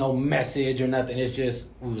there's no message or nothing. It's just,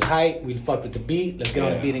 we was hype, we fucked with the beat, let's get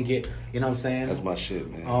on the beat and get, you know what I'm saying? That's my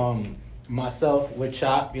shit, man. Myself with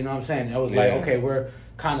Chop, you know what I'm saying? It was like, okay, we're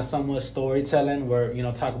kind of somewhat storytelling. We're, you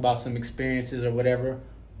know, talk about some experiences or whatever.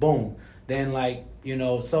 Boom. Then, like, you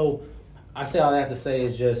know, so I say all that to say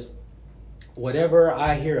is just, whenever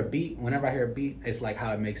I hear a beat, it's like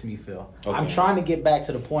how it makes me feel. Okay. I'm trying to get back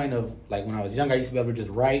to the point of, like, when I was younger, I used to be able to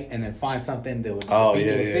just write and then find something that would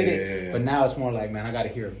fit it. But now it's more like, man, I got to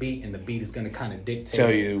hear a beat, and the beat is going to kind of dictate.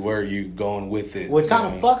 Tell you where you going with it. Which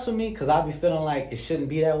kind of fucks with me, because I be feeling like it shouldn't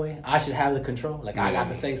be that way. I should have the control. Like, I got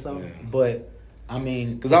to say so. Yeah. But I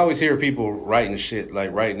mean, because I always hear people writing shit,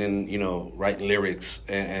 like writing lyrics,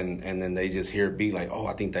 and then they just hear a beat like, oh,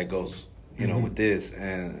 I think that goes, with this,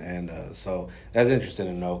 and so that's interesting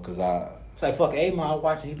to know, because it's like, fuck, Amon, I was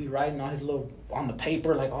watching, he be writing all his little, on the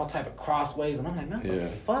paper, like, all type of crossways, and I'm like, man, what the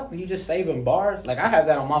fuck, you just saving bars? Like, I have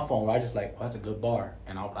that on my phone, where I just like, oh, that's a good bar,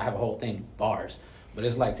 and I have a whole thing, bars, but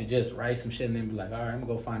it's like to just write some shit and then be like, all right, I'm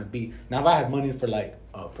gonna go find a beat. Now, if I had money for, like,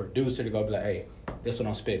 a producer to go be like, hey, this is what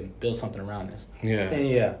I'm spitting, build something around this. Then,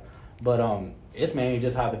 yeah. But, it's mainly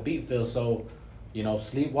just how the beat feels, so,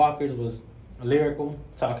 Sleepwalkers was lyrical,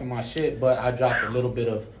 talking my shit, but I dropped a little bit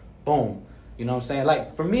of boom. You know what I'm saying?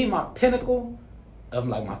 Like, for me, my pinnacle of,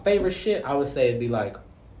 like, my favorite shit, I would say it'd be, like,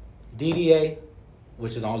 DDA,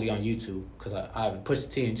 which is only on YouTube, because I Push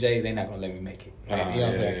the T and J, they're not going to let me make it. You know what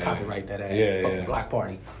I'm saying? Copyright that ass. Fuck the Black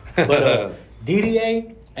Party. But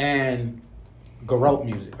DDA and garrote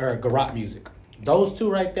music. Those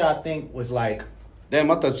two right there, I think, was, like...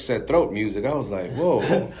 Damn, I thought you said throat music. I was like, whoa.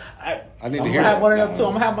 I need to hear that. I'm going to have one of them, too.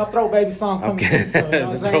 I'm going to have my Throat Baby song coming soon. So, you know what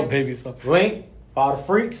I'm saying? Throat Baby song. Link. All the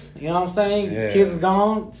freaks, you know what I'm saying? Yeah. Kids is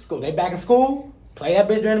gone, they back in school. Play that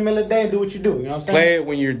bitch during the middle of the day and do what you do, you know what I'm saying? Play it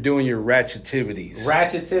when you're doing your ratchetivities.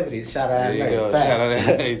 Shout out there you go. Shout out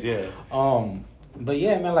Atlanta, yeah. But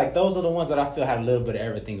yeah, man, like, those are the ones that I feel had a little bit of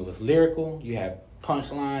everything. It was lyrical, you had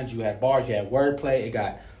punchlines, you had bars, you had wordplay, it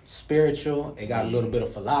got spiritual, it got a little bit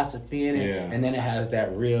of philosophy in it, and then it has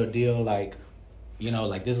that real deal, like,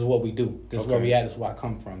 like, this is what we do, this is where we at, this is where I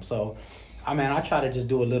come from. So I try to just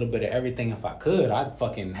do a little bit of everything if I could. I'd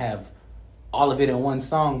fucking have all of it in one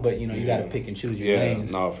song, but, you got to pick and choose your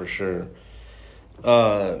lanes. Yeah, no, for sure.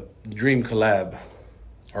 Dream collab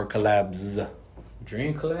or collabs.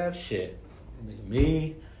 Dream collab? Shit.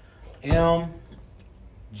 Me, M,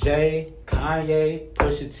 Jay, Kanye,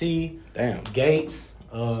 Pusha T, Gates,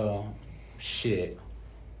 shit.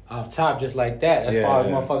 Off top, just like that. As far as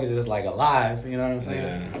motherfuckers is, like, alive, you know what I'm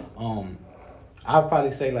saying? Yeah. I'd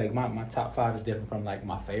probably say, like, my top 5 is different from, like,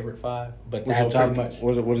 my favorite 5, but what's your top? Much,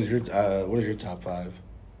 what is your top 5?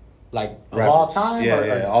 Like, of all time?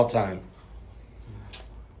 Yeah, all time.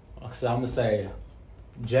 So I'm gonna say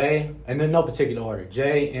J, and then no particular order.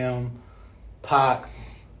 J, M, Pac,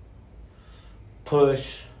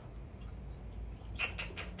 Push,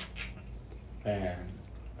 and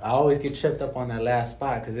I always get tripped up on that last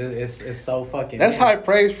spot because it's so fucking. That's high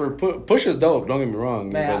praise for Push is dope. Don't get me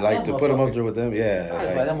wrong, man, but like to put him up there with them, yeah.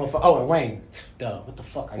 And Wayne, what the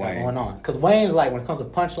fuck I got going on? Because Wayne's like, when it comes to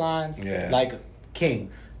punchlines, like king.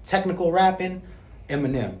 Technical rapping,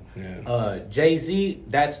 Eminem. Yeah. Jay-Z,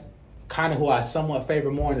 that's kind of who I somewhat favor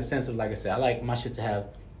more in the sense of, like I said, I like my shit to have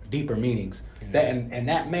deeper meanings. Yeah. And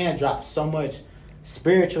that man dropped so much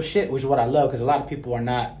spiritual shit, which is what I love, because a lot of people are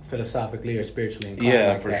not philosophically or spiritually inclined. Yeah,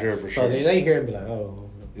 like for that. sure. So they hear it and be like, oh.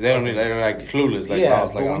 They're like clueless. Like, yeah, I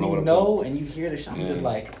was like, but I don't know what when you know and you hear the shit, I'm just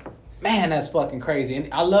like, man, that's fucking crazy.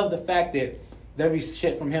 And I love the fact that there be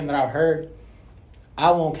shit from him that I've heard,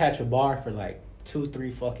 I won't catch a bar for like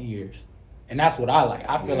 2-3 fucking years. And that's what I like.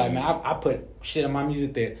 I feel like, man, I put shit in my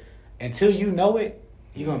music that until you know it,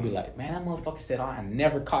 you're going to be like, man, that motherfucker said, I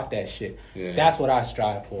never caught that shit. Yeah. That's what I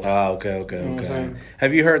strive for. Oh, okay.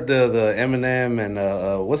 Have you heard the Eminem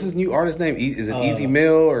and what's his new artist name? Is it Easy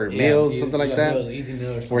Mill or Mills, something like that? Mills, Easy Mill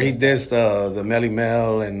or something. Where he dissed the Melly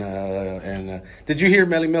Mel and did you hear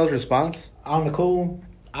Melly Mel's response? On the cool,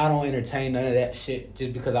 I don't entertain none of that shit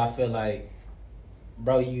just because I feel like,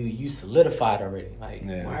 bro, you solidified already. Like,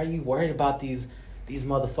 why are you worried about these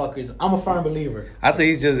motherfuckers? I'm a firm believer. I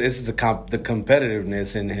think he's just, it's the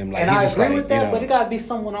competitiveness in him. Like, and he's I just agree like, with that, but it gotta be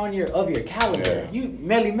someone on your caliber. You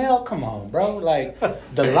Melly Mel, come on, bro. Like,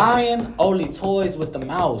 the lion only toys with the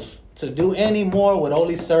mouse. To do any more would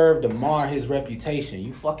only serve to mar his reputation.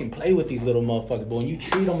 You fucking play with these little motherfuckers, but when you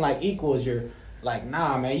treat them like equals, you're like,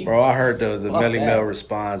 nah, man. Bro, I heard the Melly Mel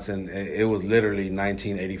response, and it was literally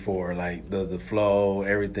 1984. Like, the flow,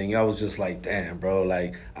 everything. I was just like, damn, bro.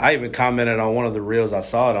 Like, I even commented on one of the reels I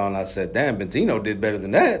saw it on. I said, damn, Benzino did better than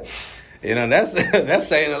that. You know, that's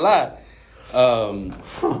saying a lot.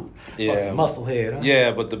 Yeah, musclehead. Huh?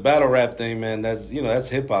 Yeah, but the battle rap thing, man, that's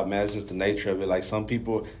hip hop, man. It's just the nature of it. Like, some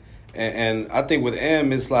people, and I think with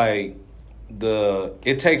M, it's like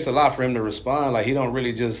it takes a lot for him to respond. Like, he don't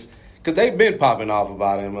really just. Because they've been popping off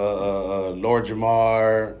about him, Lord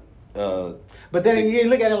Jamar. But then you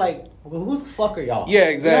look at it like, well, who's the fuck are y'all? Yeah,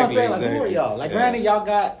 exactly. You know what I'm saying? Like, who are y'all? Like, granted, y'all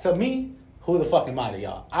got, to me, who the fuck am I to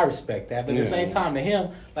y'all? I respect that. But at the same time, to him,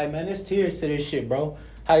 like, man, there's tears to this shit, bro.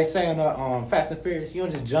 How they say on Fast and Furious, you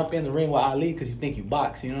don't just jump in the ring with Ali because you think you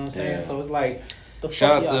box, you know what I'm saying? So it's like,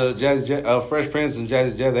 Shout out to Jazzy Fresh Prince and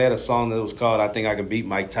Jazzy Jeff. They had a song that was called "I Think I Can Beat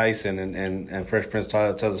Mike Tyson," and Fresh Prince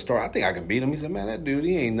tells a story. I think I can beat him. He said, "Man, that dude,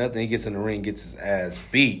 he ain't nothing. He gets in the ring, gets his ass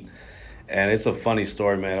beat." And it's a funny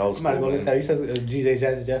story, man. Old school, man. He says GJ,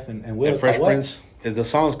 Jazzy Jeff, and Will. And Fresh Prince. The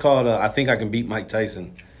song's called "I Think I Can Beat Mike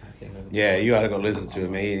Tyson." Yeah, you ought to go listen to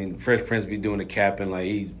it, man. Fresh Prince be doing the capping like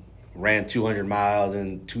he ran 200 miles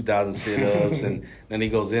and 2,000 sit-ups, and then he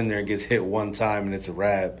goes in there and gets hit one time, and it's a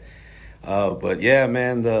wrap. But yeah,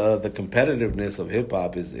 man, the competitiveness of hip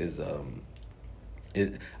hop is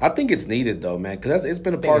I think it's needed though, man, because it's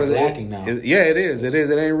been a part of the lacking now. Yeah, it is. It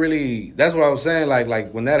ain't really. That's what I was saying.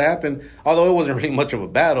 Like when that happened, although it wasn't really much of a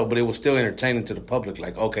battle, but it was still entertaining to the public.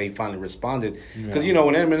 Like, okay, he finally responded. Because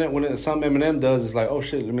when some Eminem does, it's like, oh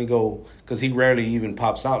shit, let me go. Because he rarely even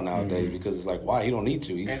pops out nowadays. Because it's like, why? He don't need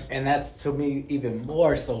to. And that's to me even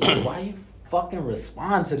more so. Like, why you fucking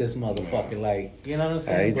respond to this motherfucker? Like, you know what I'm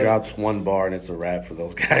saying? He drops one bar and it's a wrap for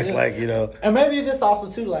those guys. Yeah. Like, And maybe it's just also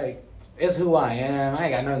too like, it's who I am. I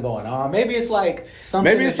ain't got nothing going on. Maybe it's like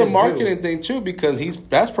something. Maybe it's a marketing thing too, because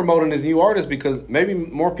that's promoting his new artist. Because maybe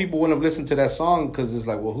more people wouldn't have listened to that song because it's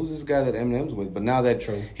like, well, who's this guy that Eminem's with? But now that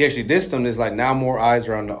he actually dissed him, it's like now more eyes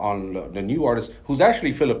are on the new artist who's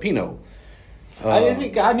actually Filipino.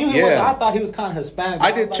 I knew he was. I thought he was kind of Hispanic.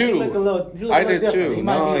 I did too. I did too. He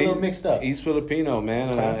might be a little mixed up. He's Filipino,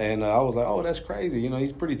 man, and I was like, oh, that's crazy.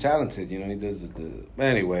 He's pretty talented. He does it.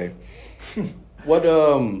 Anyway,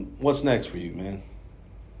 what's next for you, man?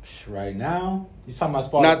 Right now, you talking about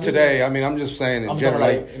as far not as today. Music? I mean, I'm just saying in general,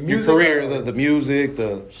 like your career, the music,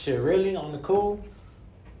 the shit. Really on the cool.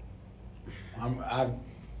 I've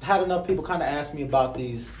had enough people kind of ask me about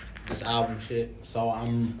this album shit, so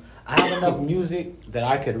I have enough music that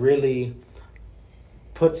I could really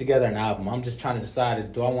put together an album. I'm just trying to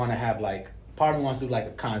decide do I want to have like, part of me wants to do like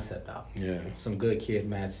a concept album. Yeah. Some Good Kid,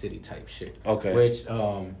 Mad City type shit. Okay. Which, I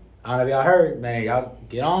don't know if y'all heard, man,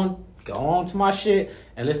 y'all go on to my shit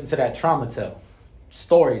and listen to that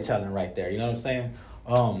storytelling right there. You know what I'm saying?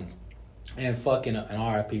 And fucking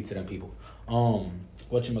an RIP to them people.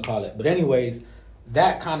 Whatchamacallit. But anyways,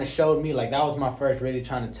 that kind of showed me, like, that was my first really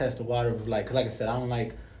trying to test the water of, like, because like I said, I don't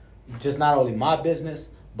like just not only my business,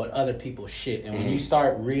 but other people's shit. And when you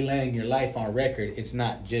start relaying your life on record, it's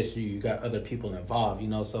not just you. You got other people involved,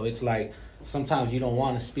 So it's like sometimes you don't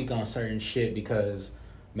want to speak on certain shit because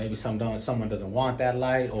maybe someone doesn't want that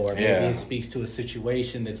light, or maybe it speaks to a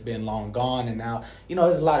situation that's been long gone, and now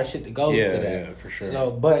there's a lot of shit that goes to that. Yeah, for sure. So,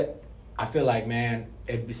 but I feel like, man,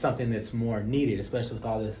 it'd be something that's more needed, especially with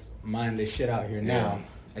all this mindless shit out here now.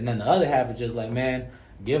 And then the other half is just like, man,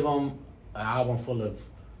 give them an album full of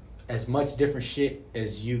as much different shit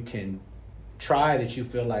as you can try that you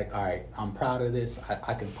feel like, all right, I'm proud of this.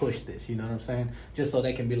 I can push this. You know what I'm saying? Just so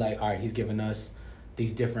they can be like, all right, he's giving us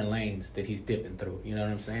these different lanes that he's dipping through. You know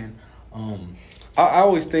what I'm saying? I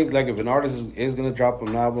always think, like, if an artist is going to drop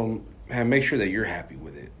an album, man, make sure that you're happy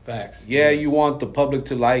with it. Facts. Yeah, you want the public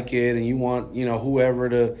to like it, and you want, whoever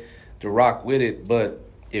to rock with it. But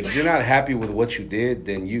if you're not happy with what you did,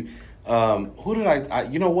 then you... who did I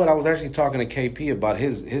you know what? I was actually talking to KP about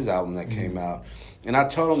his album that came out. And I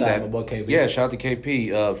told him shout out KP. Yeah, shout out to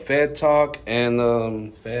KP. Fed Talk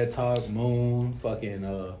and Fed Talk, Moon, fucking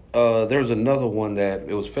there was another one that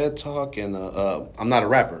it was Fed Talk and I'm Not a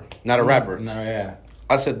Rapper. Not a Rapper. No, yeah.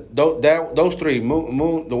 I said those three,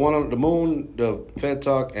 Moon, the one on the Moon, the Fed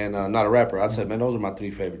Talk, and Not a Rapper. I said, man, those are my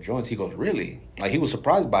three favorite joints. He goes, really? Like, he was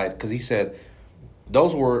surprised by it because he said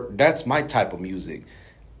that's my type of music.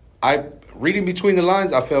 Reading between the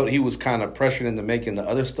lines, I felt he was kind of pressured into making the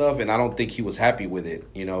other stuff, and I don't think he was happy with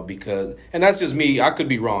it, because, and that's just me, I could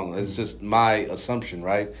be wrong, it's just my assumption,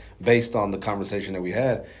 right, based on the conversation that we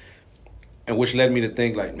had, and which led me to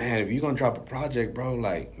think, like, man, if you're going to drop a project, bro,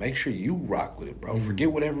 like, make sure you rock with it, bro. Forget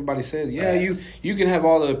what everybody says. Yeah, you can have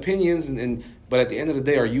all the opinions, but at the end of the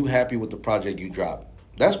day, are you happy with the project you drop?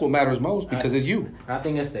 That's what matters most, because it's you. I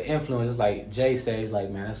think it's the influence. It's like Jay says, like,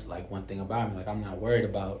 man, that's like one thing about me. Like, I'm not worried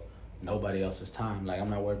about nobody else's time. Like, I'm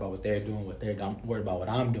not worried about what they're doing, I'm worried about what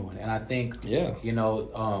I'm doing. And I think,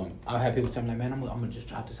 I've had people tell me, like, man, I'm gonna just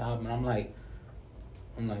drop this album, and I'm like,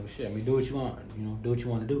 well, shit, I mean, do what you want, do what you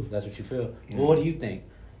want to do. That's what you feel. Yeah. Well, what do you think?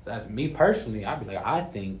 That's me personally. I'd be like, I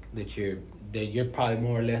think that you're probably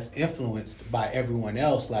more or less influenced by everyone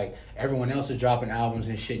else. Like, everyone else is dropping albums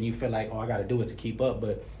and shit, and you feel like, oh, I got to do it to keep up.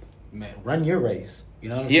 But, man, run your race. You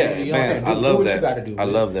know what I'm saying? You know what I'm saying? I love do that. What you got to do. I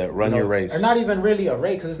love that. Run your race. Or not even really a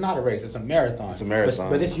race, because it's not a race. It's a marathon. It's a marathon.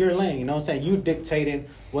 But it's your lane. You know what I'm saying? You dictating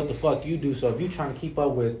what the fuck you do. So if you're trying to keep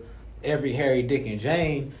up with every Harry, Dick, and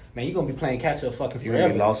Jane, man, you're gonna be playing catch up fucking forever. You're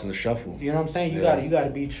gonna be lost in the shuffle. You know what I'm saying? You gotta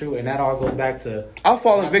be true, and that all goes back to. I've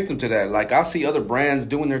fallen victim to that. Like I see other brands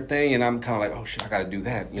doing their thing, and I'm kind of like, oh shit, I gotta do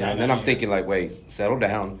that. You know, and then I'm thinking like, wait, settle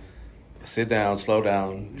down, sit down, slow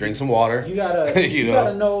down, drink some water. You gotta, you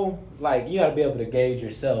gotta know, like, you gotta be able to gauge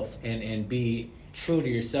yourself and be true to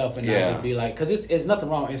yourself, and not just be like, because it's nothing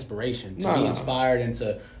wrong with inspiration to be inspired and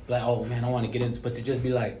to be like, oh man, I want to get into, but to just be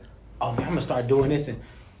like, oh man, I'm gonna start doing this, and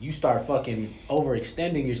you start fucking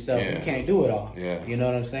overextending yourself. You can't do it all. You know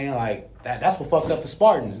what I'm saying? Like that's what fucked up the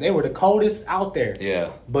Spartans. They were the coldest out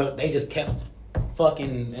there. But they just kept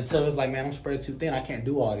fucking until it was like, man, I'm spread too thin. I can't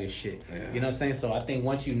do all this shit. You know what I'm saying? So I think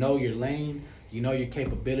once you know your lane, you know your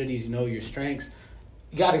capabilities, you know your strengths,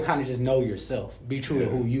 you got to kind of just know yourself. Be true to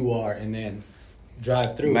who you are, and then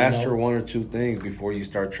drive through. Master one or two things before you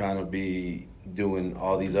start trying to be doing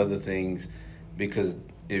all these other things, because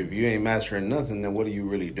if you ain't mastering nothing, then what are you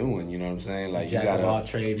really doing? You know what I'm saying? Like jack you gotta of all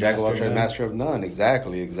trade, jack of all trade, master of none.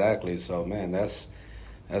 Exactly. So man, there's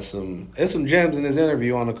some gems in this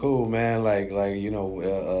interview on the cool, man. Like you know,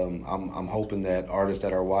 I'm hoping that artists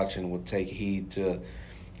that are watching will take heed to.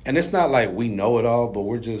 And it's not like we know it all, but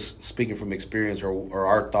we're just speaking from experience or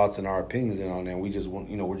our thoughts and our opinions on it. And we just want,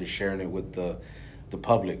 you know, we're just sharing it with the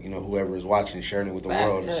public, you know, whoever is watching, sharing it with the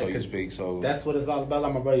world, so you speak. So that's what it's all about.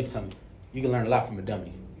 Like my brother used to tell me, you can learn a lot from a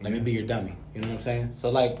dummy. Let me be your dummy. You know what I'm saying? So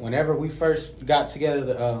like whenever we first got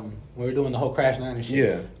together, we were doing the whole crash land and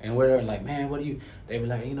shit. And we're like, man, they were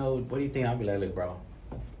like, you know, what do you think? I'd be like, look, bro,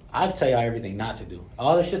 I can tell y'all everything not to do.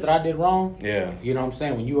 All the shit that I did wrong. You know what I'm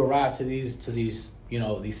saying? When you arrive to these, you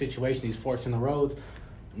know, these situations, these forks in the roads,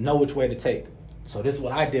 know which way to take. So this is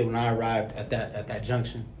what I did when I arrived at that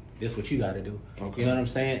junction. This is what you got to do. You know what I'm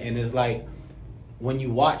saying? And it's like when you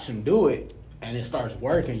watch them do it and it starts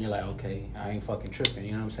working, you're like, okay, I ain't fucking tripping.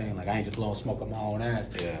 You know what I'm saying? Like I ain't just blowing smoke up my own ass.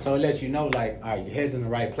 So it lets you know, like, all right, your head's in the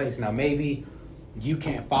right place. Now maybe you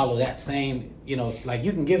can't follow that same, you know, like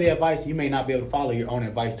you can give the advice, you may not be able to follow your own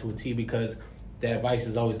advice to a T, because the advice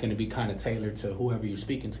is always going to be kind of tailored to whoever you're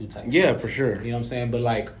speaking to type for sure. You know what I'm saying? But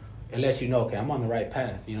like, it lets you know, okay, I'm on the right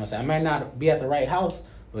path. You know what I'm saying? I might not be at the right house,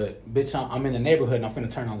 but bitch, I'm in the neighborhood and I'm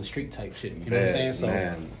finna turn on the street type shit. You know what I'm saying?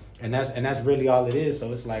 So, and that's really all it is.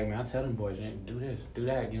 So it's like, man, I tell them boys, man, do this, do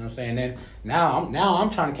that. You know what I'm saying? And then now I'm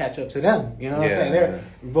trying to catch up to them. You know what I'm saying? They're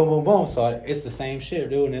boom, boom, boom. So it's the same shit,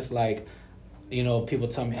 dude. And it's like, you know, people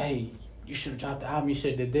tell me, hey, you should have dropped the album, you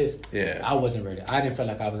should have did this. I wasn't ready. I didn't feel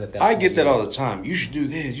like I was at that point. I get that all the time. You should do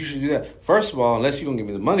this, you should do that. First of all, unless you're going to give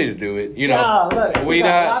me the money to do it, you know. Look, we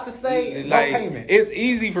got a lot to say, like, no payment. It's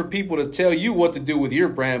easy for people to tell you what to do with your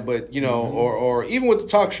brand, but, you know, or even with the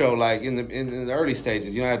talk show, like in the early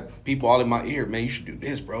stages, you know, I had people all in my ear, man, you should do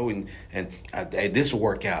this, bro, and this will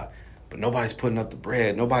work out. But nobody's putting up the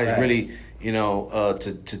bread. Nobody's really, you know,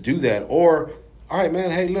 to do that. Or, all right,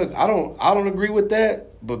 man, hey, look, I don't agree with that,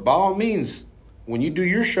 but by all means, when you do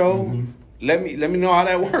your show, let me know how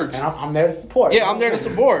that works. And I'm there to support. Yeah, I'm there to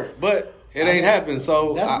support, but it ain't happened.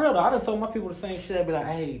 So that's real though. I done told my people the same shit. I'd be like,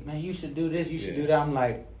 hey, man, you should do this, you should do that. I'm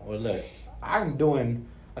like, well, look, I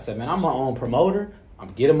said, man, I'm my own promoter.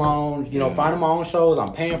 I'm getting my own, you know, finding my own shows.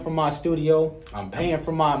 I'm paying for my studio. I'm paying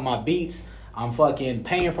for my beats. I'm fucking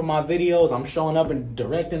paying for my videos. I'm showing up and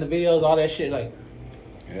directing the videos, all that shit. Like,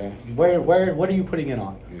 where what are you putting in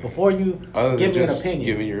on before you give me an opinion?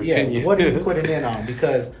 Giving your opinion. What are you putting in on?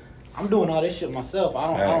 Because I'm doing all this shit myself. I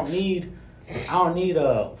don't need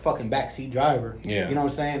a fucking backseat driver. You know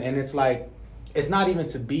what I'm saying? And it's like, it's not even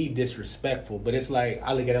to be disrespectful, but it's like,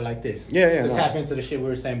 I look at it like this. To tap into the shit we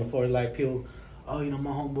were saying before, like people, oh, you know,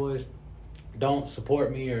 my homeboys don't support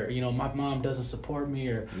me, or, you know, my mom doesn't support me,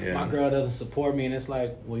 or my girl doesn't support me, and it's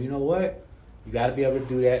like, well, you know what? You got to be able to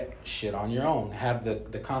do that shit on your own. Have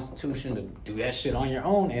the constitution to do that shit on your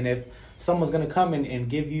own. And if someone's going to come in and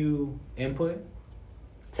give you input,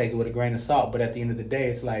 take it with a grain of salt. But at the end of the day,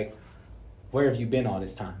 it's like, where have you been all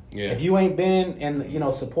this time? If you ain't been and, you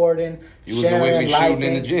know, supporting, you sharing, liking,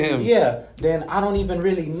 in the gym. Then I don't even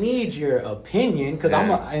really need your opinion, because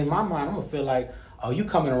in my mind, I'm going to feel like, oh, you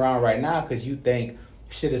coming around right now because you think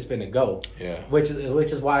shit is finna go. Which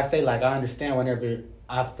is why I say, like, I understand whenever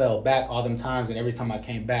I fell back all them times, and every time I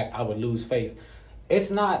came back, I would lose faith.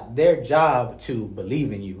 It's not their job to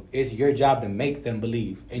believe in you. It's your job to make them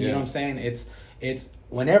believe. And you know what I'm saying? It's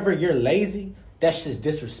whenever you're lazy, that's just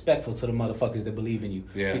disrespectful to the motherfuckers that believe in you.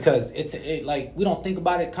 Because it's like, we don't think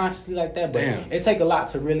about it consciously like that, but it take a lot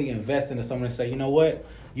to really invest into someone and say, you know what?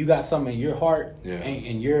 You got something in your heart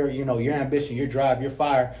and your, you know, your ambition, your drive, your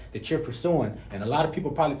fire that you're pursuing. And a lot of people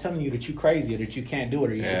probably telling you that you crazy, or that you can't do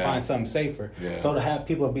it, or you should find something safer. So to have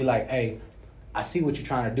people be like, hey, I see what you're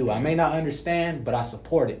trying to do. I may not understand, but I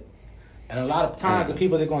support it. And a lot of times, the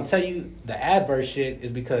people that gonna tell you the adverse shit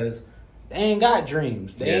is because they ain't got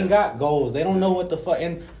dreams, they ain't got goals, they don't know what the fuck.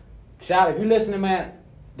 And shout, if you're listening, man,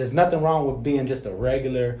 there's nothing wrong with being just a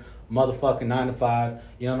regular motherfucking 9 to 5.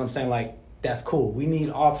 You know what I'm saying? Like, that's cool. We need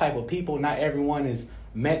all type of people. Not everyone is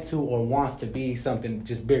meant to or wants to be something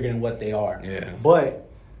just bigger than what they are. Yeah. But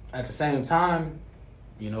at the same time,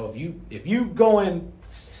 you know, if you going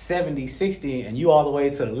 70, 60 and you all the way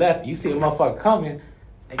to the left, you see a motherfucker coming,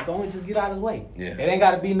 they go and just get out of his way. Yeah. It ain't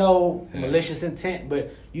got to be no malicious intent,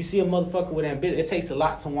 but you see a motherfucker with ambition. It takes a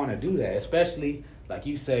lot to want to do that, especially, like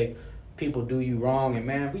you say, people do you wrong, and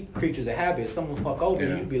man, we creatures of habit. Someone fuck over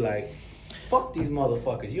you, be like, fuck these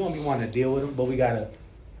motherfuckers. You don't be wanting to deal with them, but we got to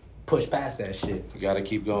push past that shit. You got to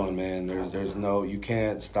keep going, man. There's no, you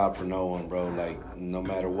can't stop for no one, bro. Like, no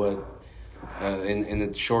matter what. In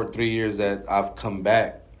the short 3 years that I've come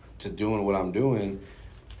back to doing what I'm doing,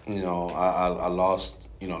 you know, I lost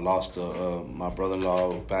my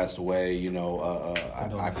brother-in-law who passed away. You know,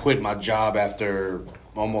 I quit my job after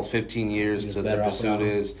almost 15 years to pursue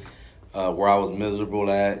this, where I was miserable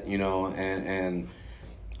at, you know, and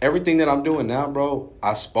everything that I'm doing now, bro,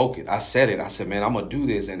 I spoke it. I said it. I said, man, I'm going to do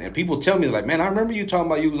this. And people tell me, like, man, I remember you talking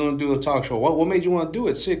about you was going to do a talk show. What made you want to do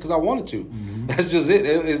it? Shit, because I wanted to. Mm-hmm. That's just it.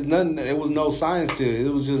 It's nothing. It was no science to it. It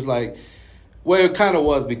was just like, well, it kind of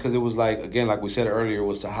was, because it was like, again, like we said earlier,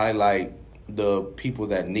 was to highlight the people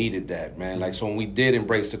that needed that, man. Like, so when we did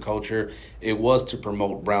embrace the culture, it was to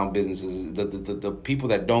promote brown businesses, the people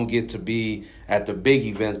that don't get to be at the big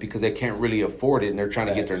events because they can't really afford it and they're trying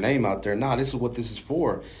to get their name out there. Nah, this is what this is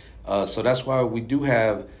for. So that's why we do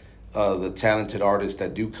have the talented artists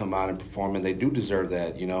that do come out and perform, and they do deserve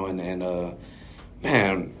that, you know. And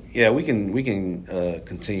man, yeah, we can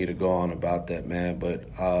continue to go on about that, man. But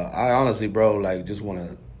I honestly, bro, like, just want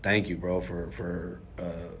to thank you, bro, for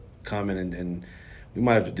coming, and we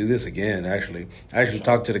might have to do this again. I actually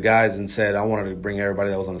talked to the guys and said I wanted to bring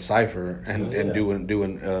everybody that was on the Cypher and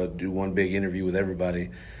do one big interview with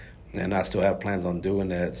everybody, and I still have plans on doing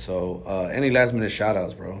that. So any last minute shout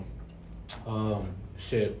outs, bro? One,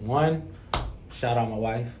 shout out my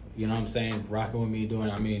wife, you know what I'm saying, rocking with me,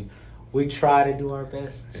 doing, I mean, we try to do our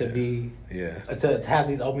best to to have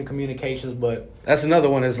these open communications, but that's another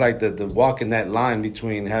one. It's like the walking that line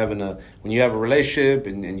between when you have a relationship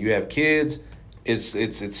and you have kids,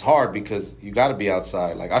 it's hard because you got to be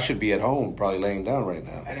outside. Like, I should be at home probably laying down right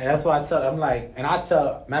now. And that's why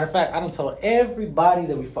matter of fact, I don't tell everybody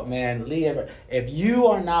that we fuck, man, if you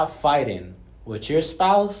are not fighting with your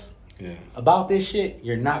spouse about this shit,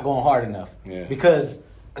 you're not going hard enough. Yeah. Because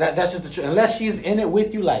that's just the truth. Unless she's in it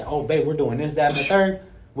with you, like, oh, babe, we're doing this, that, and the third,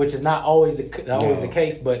 which is not always the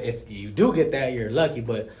case. But if you do get that, you're lucky.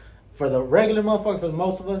 But for the regular motherfuckers, for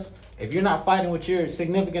most of us, if you're not fighting with your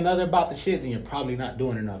significant other about the shit, then you're probably not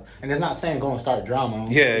doing enough. And it's not saying go and start drama.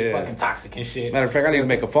 Fucking toxic and shit. Matter of fact, I need to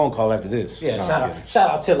make a phone call after this. Yeah, shout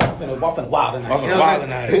out Tilla. I'm finna wild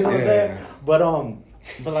tonight. You know what I'm saying?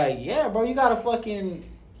 But like, yeah, bro, you gotta fucking.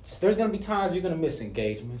 There's gonna be times you're gonna miss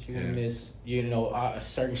engagements. You're gonna miss,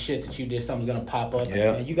 certain shit that you did. Something's gonna pop up,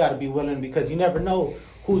 and you gotta be willing, because you never know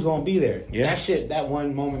who's gonna be there. Yeah. That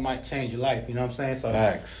one moment might change your life. You know what I'm saying? So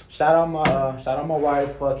facts. Shout out my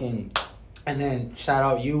wife, fucking, and then shout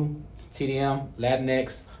out you, TDM,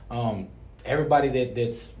 Latinx, everybody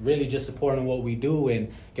that's really just supporting what we do,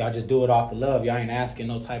 and y'all just do it off the love. Y'all ain't asking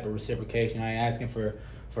no type of reciprocation. Y'all ain't asking for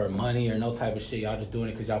money or no type of shit. Y'all just doing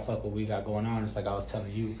it because y'all fuck what we got going on. It's like I was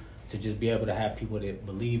telling you, to just be able to have people that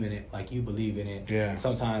believe in it like you believe in it. Yeah.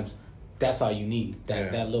 Sometimes that's all you need,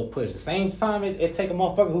 that little push. At the same time, it take a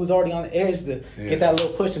motherfucker who's already on the edge to get that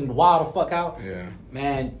little push and wild the fuck out. Yeah.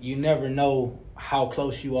 Man, you never know how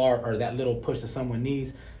close you are, or that little push that someone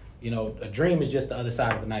needs. You know, a dream is just the other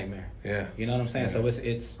side of a nightmare. Yeah. You know what I'm saying? So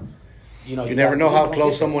it's you never know how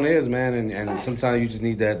close someone is, man, and sometimes you just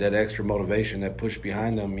need that extra motivation, that push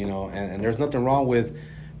behind them, you know. And there's nothing wrong with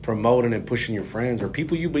promoting and pushing your friends or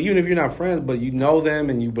people but even if you're not friends, but you know them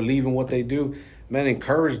and you believe in what they do, man,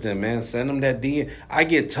 encourage them, man. Send them that DM. I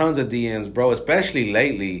get tons of DMs, bro, especially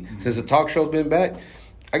lately since the talk show's been back.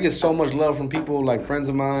 I get so much love from people, like friends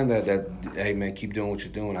of mine, that hey, man, keep doing what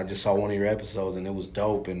you're doing. I just saw one of your episodes and it was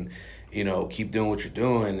dope, and you know, keep doing what you're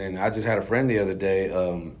doing. And I just had a friend the other day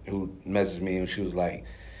who messaged me, and she was like,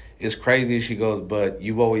 it's crazy. She goes, but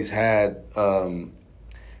you've always had,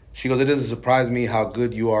 she goes, it doesn't surprise me how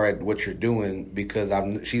good you are at what you're doing, because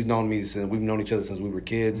she's known me since, we've known each other since we were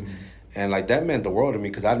kids. Mm-hmm. And like, that meant the world to me,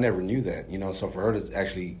 because I never knew that, you know. So for her to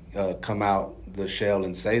actually come out the shell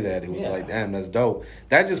and say that, it was like, damn, that's dope.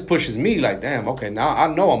 That just pushes me like, damn, okay, now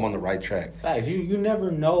I know I'm on the right track. Fact, you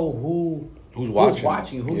never know who who's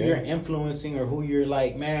watching, who you're influencing, or who you're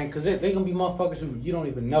like, man, because they're gonna be motherfuckers who you don't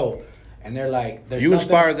even know, and they're like, you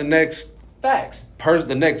inspire the next facts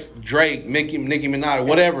the next Drake, Nicki Minaj,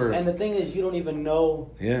 whatever. And the thing is, you don't even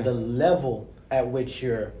know the level at which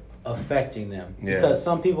you're affecting them. Yeah. Because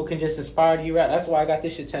some people can just inspire you. That's why I got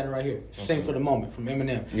this shit tatted right here. Sing for the Moment from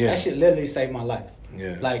Eminem. Yeah. That shit literally saved my life.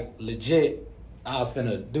 Yeah. Like, legit, I was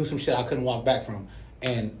finna do some shit I couldn't walk back from.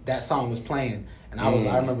 And that song was playing. And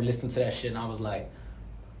I remember listening to that shit, and I was like,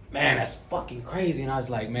 man, that's fucking crazy. And I was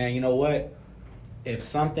like, man, you know what? If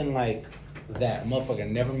something like that motherfucker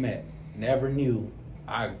never met, never knew,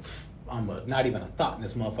 I'm not even a thought in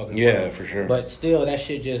this motherfucker's world. For sure. But still, that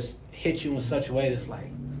shit just hits you in such a way that's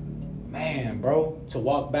like, man, bro, to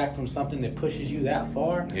walk back from something that pushes you that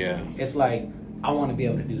far, it's like, I want to be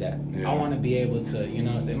able to do that. I want to be able to, you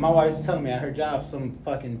know what I'm saying? My wife was telling me at her job, some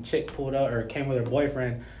fucking chick pulled up or came with her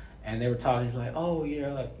boyfriend, and they were talking. She was like, oh,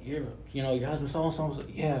 yeah, like, your husband so-and-so. Was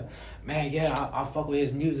like, yeah, man, I fuck with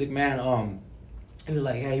his music, man. He was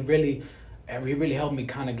like, yeah, he really helped me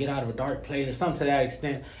kind of get out of a dark place or something to that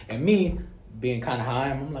extent. And me, being kind of high,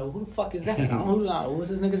 I'm like, well, who the fuck is that? I don't know who's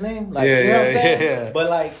this nigga's name? Like, you know what I'm saying? Yeah. But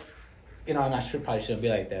like, you know, and probably shouldn't be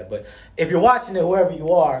like that. But if you're watching it, whoever you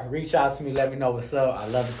are, reach out to me, let me know what's up. I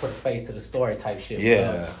love to put a face to the story type shit.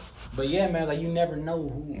 Yeah. But yeah, man, like, you never know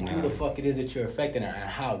who the fuck it is that you're affecting and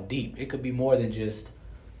how deep. It could be more than just,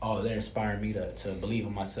 oh, they're inspiring me to believe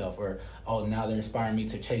in myself, or, oh, now they're inspiring me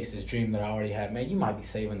to chase this dream that I already have. Man, you might be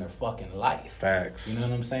saving their fucking life. Facts. You know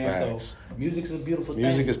what I'm saying? Facts. So music's a beautiful thing.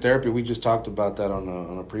 Music is therapy. We just talked about that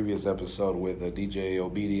on a previous episode with DJ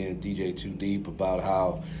Obedient, DJ Too Deep, about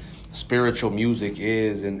how spiritual music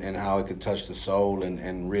is and how it could touch the soul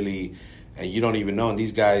and really, and you don't even know. And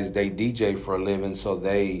these guys, they DJ for a living, so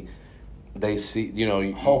they see, you know,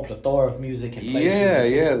 a whole plethora of music and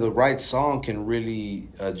places. Yeah, the right song can really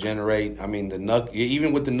generate. I mean, the Nuck,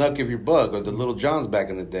 even with the Nuck If You're Bug or the Little Johns back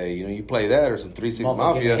in the day, you know, you play that or some 3 6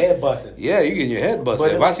 Mafia. Your head busted. Yeah, you getting your head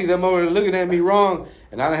busted. If I see them over there looking at me wrong,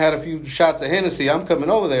 and I done had a few shots of Hennessy, I'm coming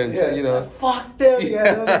over there and saying, you know, fuck them.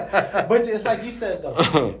 Yeah. But it's like you said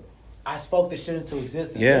though. I spoke this shit into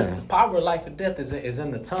existence. Yeah. The power of life and death is in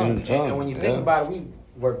the tongue. And when you think about it,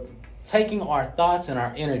 we're taking our thoughts and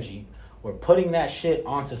our energy, we're putting that shit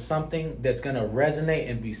onto something that's going to resonate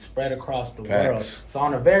and be spread across the world. So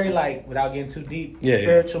on a very, like, without getting too deep,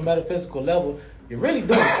 spiritual, metaphysical level, you're really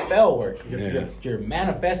doing spell work. You're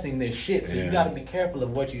manifesting this shit. So you got to be careful of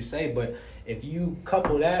what you say. But if you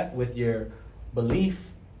couple that with your belief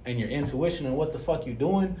and your intuition and what the fuck you're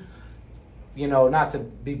doing, you know, not to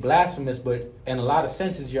be blasphemous, but in a lot of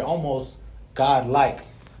senses, you're almost God-like.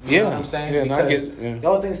 You know what I'm saying? Because the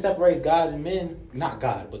only thing that separates gods and men, not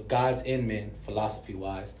God, but gods and men,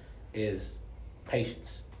 philosophy-wise, is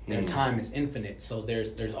patience. Their time is infinite, so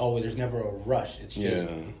there's never a rush. It's just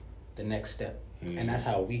the next step. And that's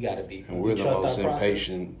how we got to be. And we're the most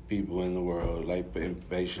impatient people in the world, like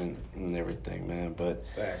impatient and everything, man. But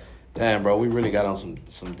damn, bro, we really got on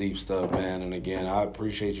some deep stuff, man. And again, I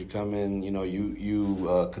appreciate you coming. You know,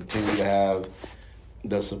 you continue to have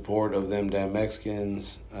the support of them damn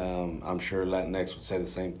Mexicans. I'm sure Latinx would say the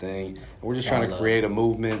same thing. And we're just trying to create a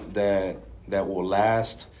movement that will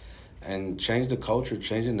last and change the culture,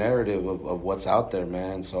 change the narrative of what's out there,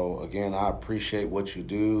 man. So again, I appreciate what you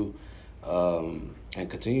do. And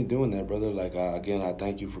continue doing that, brother. Like, again, I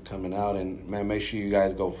thank you for coming out. And, man, make sure you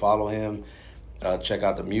guys go follow him. Check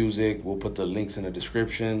out the music. We'll put the links in the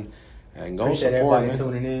description. And go support, man.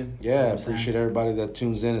 Tuning in. Yeah, appreciate everybody that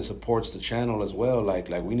tunes in and supports the channel as well. Like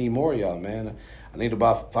we need more of y'all, man. I need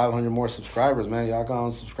about 500 more subscribers, man. Y'all go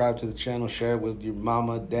and subscribe to the channel. Share it with your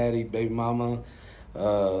mama, daddy, baby mama.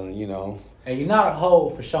 You know. And you're not a hoe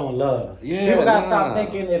for showing love. Yeah, people gotta stop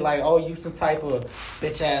thinking that, like, oh, you some type of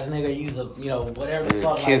bitch ass nigga, you whatever the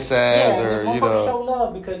fuck, kiss ass, or you know, show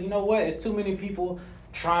love, because you know what? It's too many people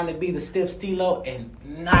trying to be the stiff stilo, and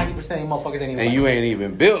 90% of motherfuckers ain't even. And you ain't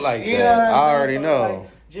even built like that. I already know. Like,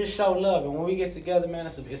 just show love, and when we get together, man,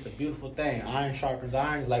 it's a beautiful thing. Iron sharpens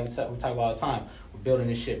iron. It's like we talk about all the time. We're building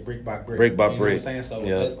this shit brick by brick. Brick by brick. You know what I'm saying? So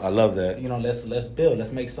yeah, I love that. You know, let's build.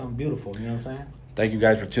 Let's make something beautiful. You know what I'm saying? Thank you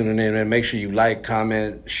guys for tuning in, man. Make sure you like,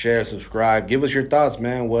 comment, share, subscribe. Give us your thoughts,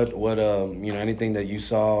 man. What you know, anything that you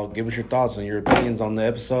saw. Give us your thoughts and your opinions on the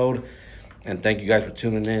episode. And thank you guys for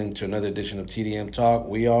tuning in to another edition of TDM Talk.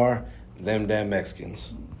 We are Them Damn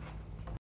Mexicans.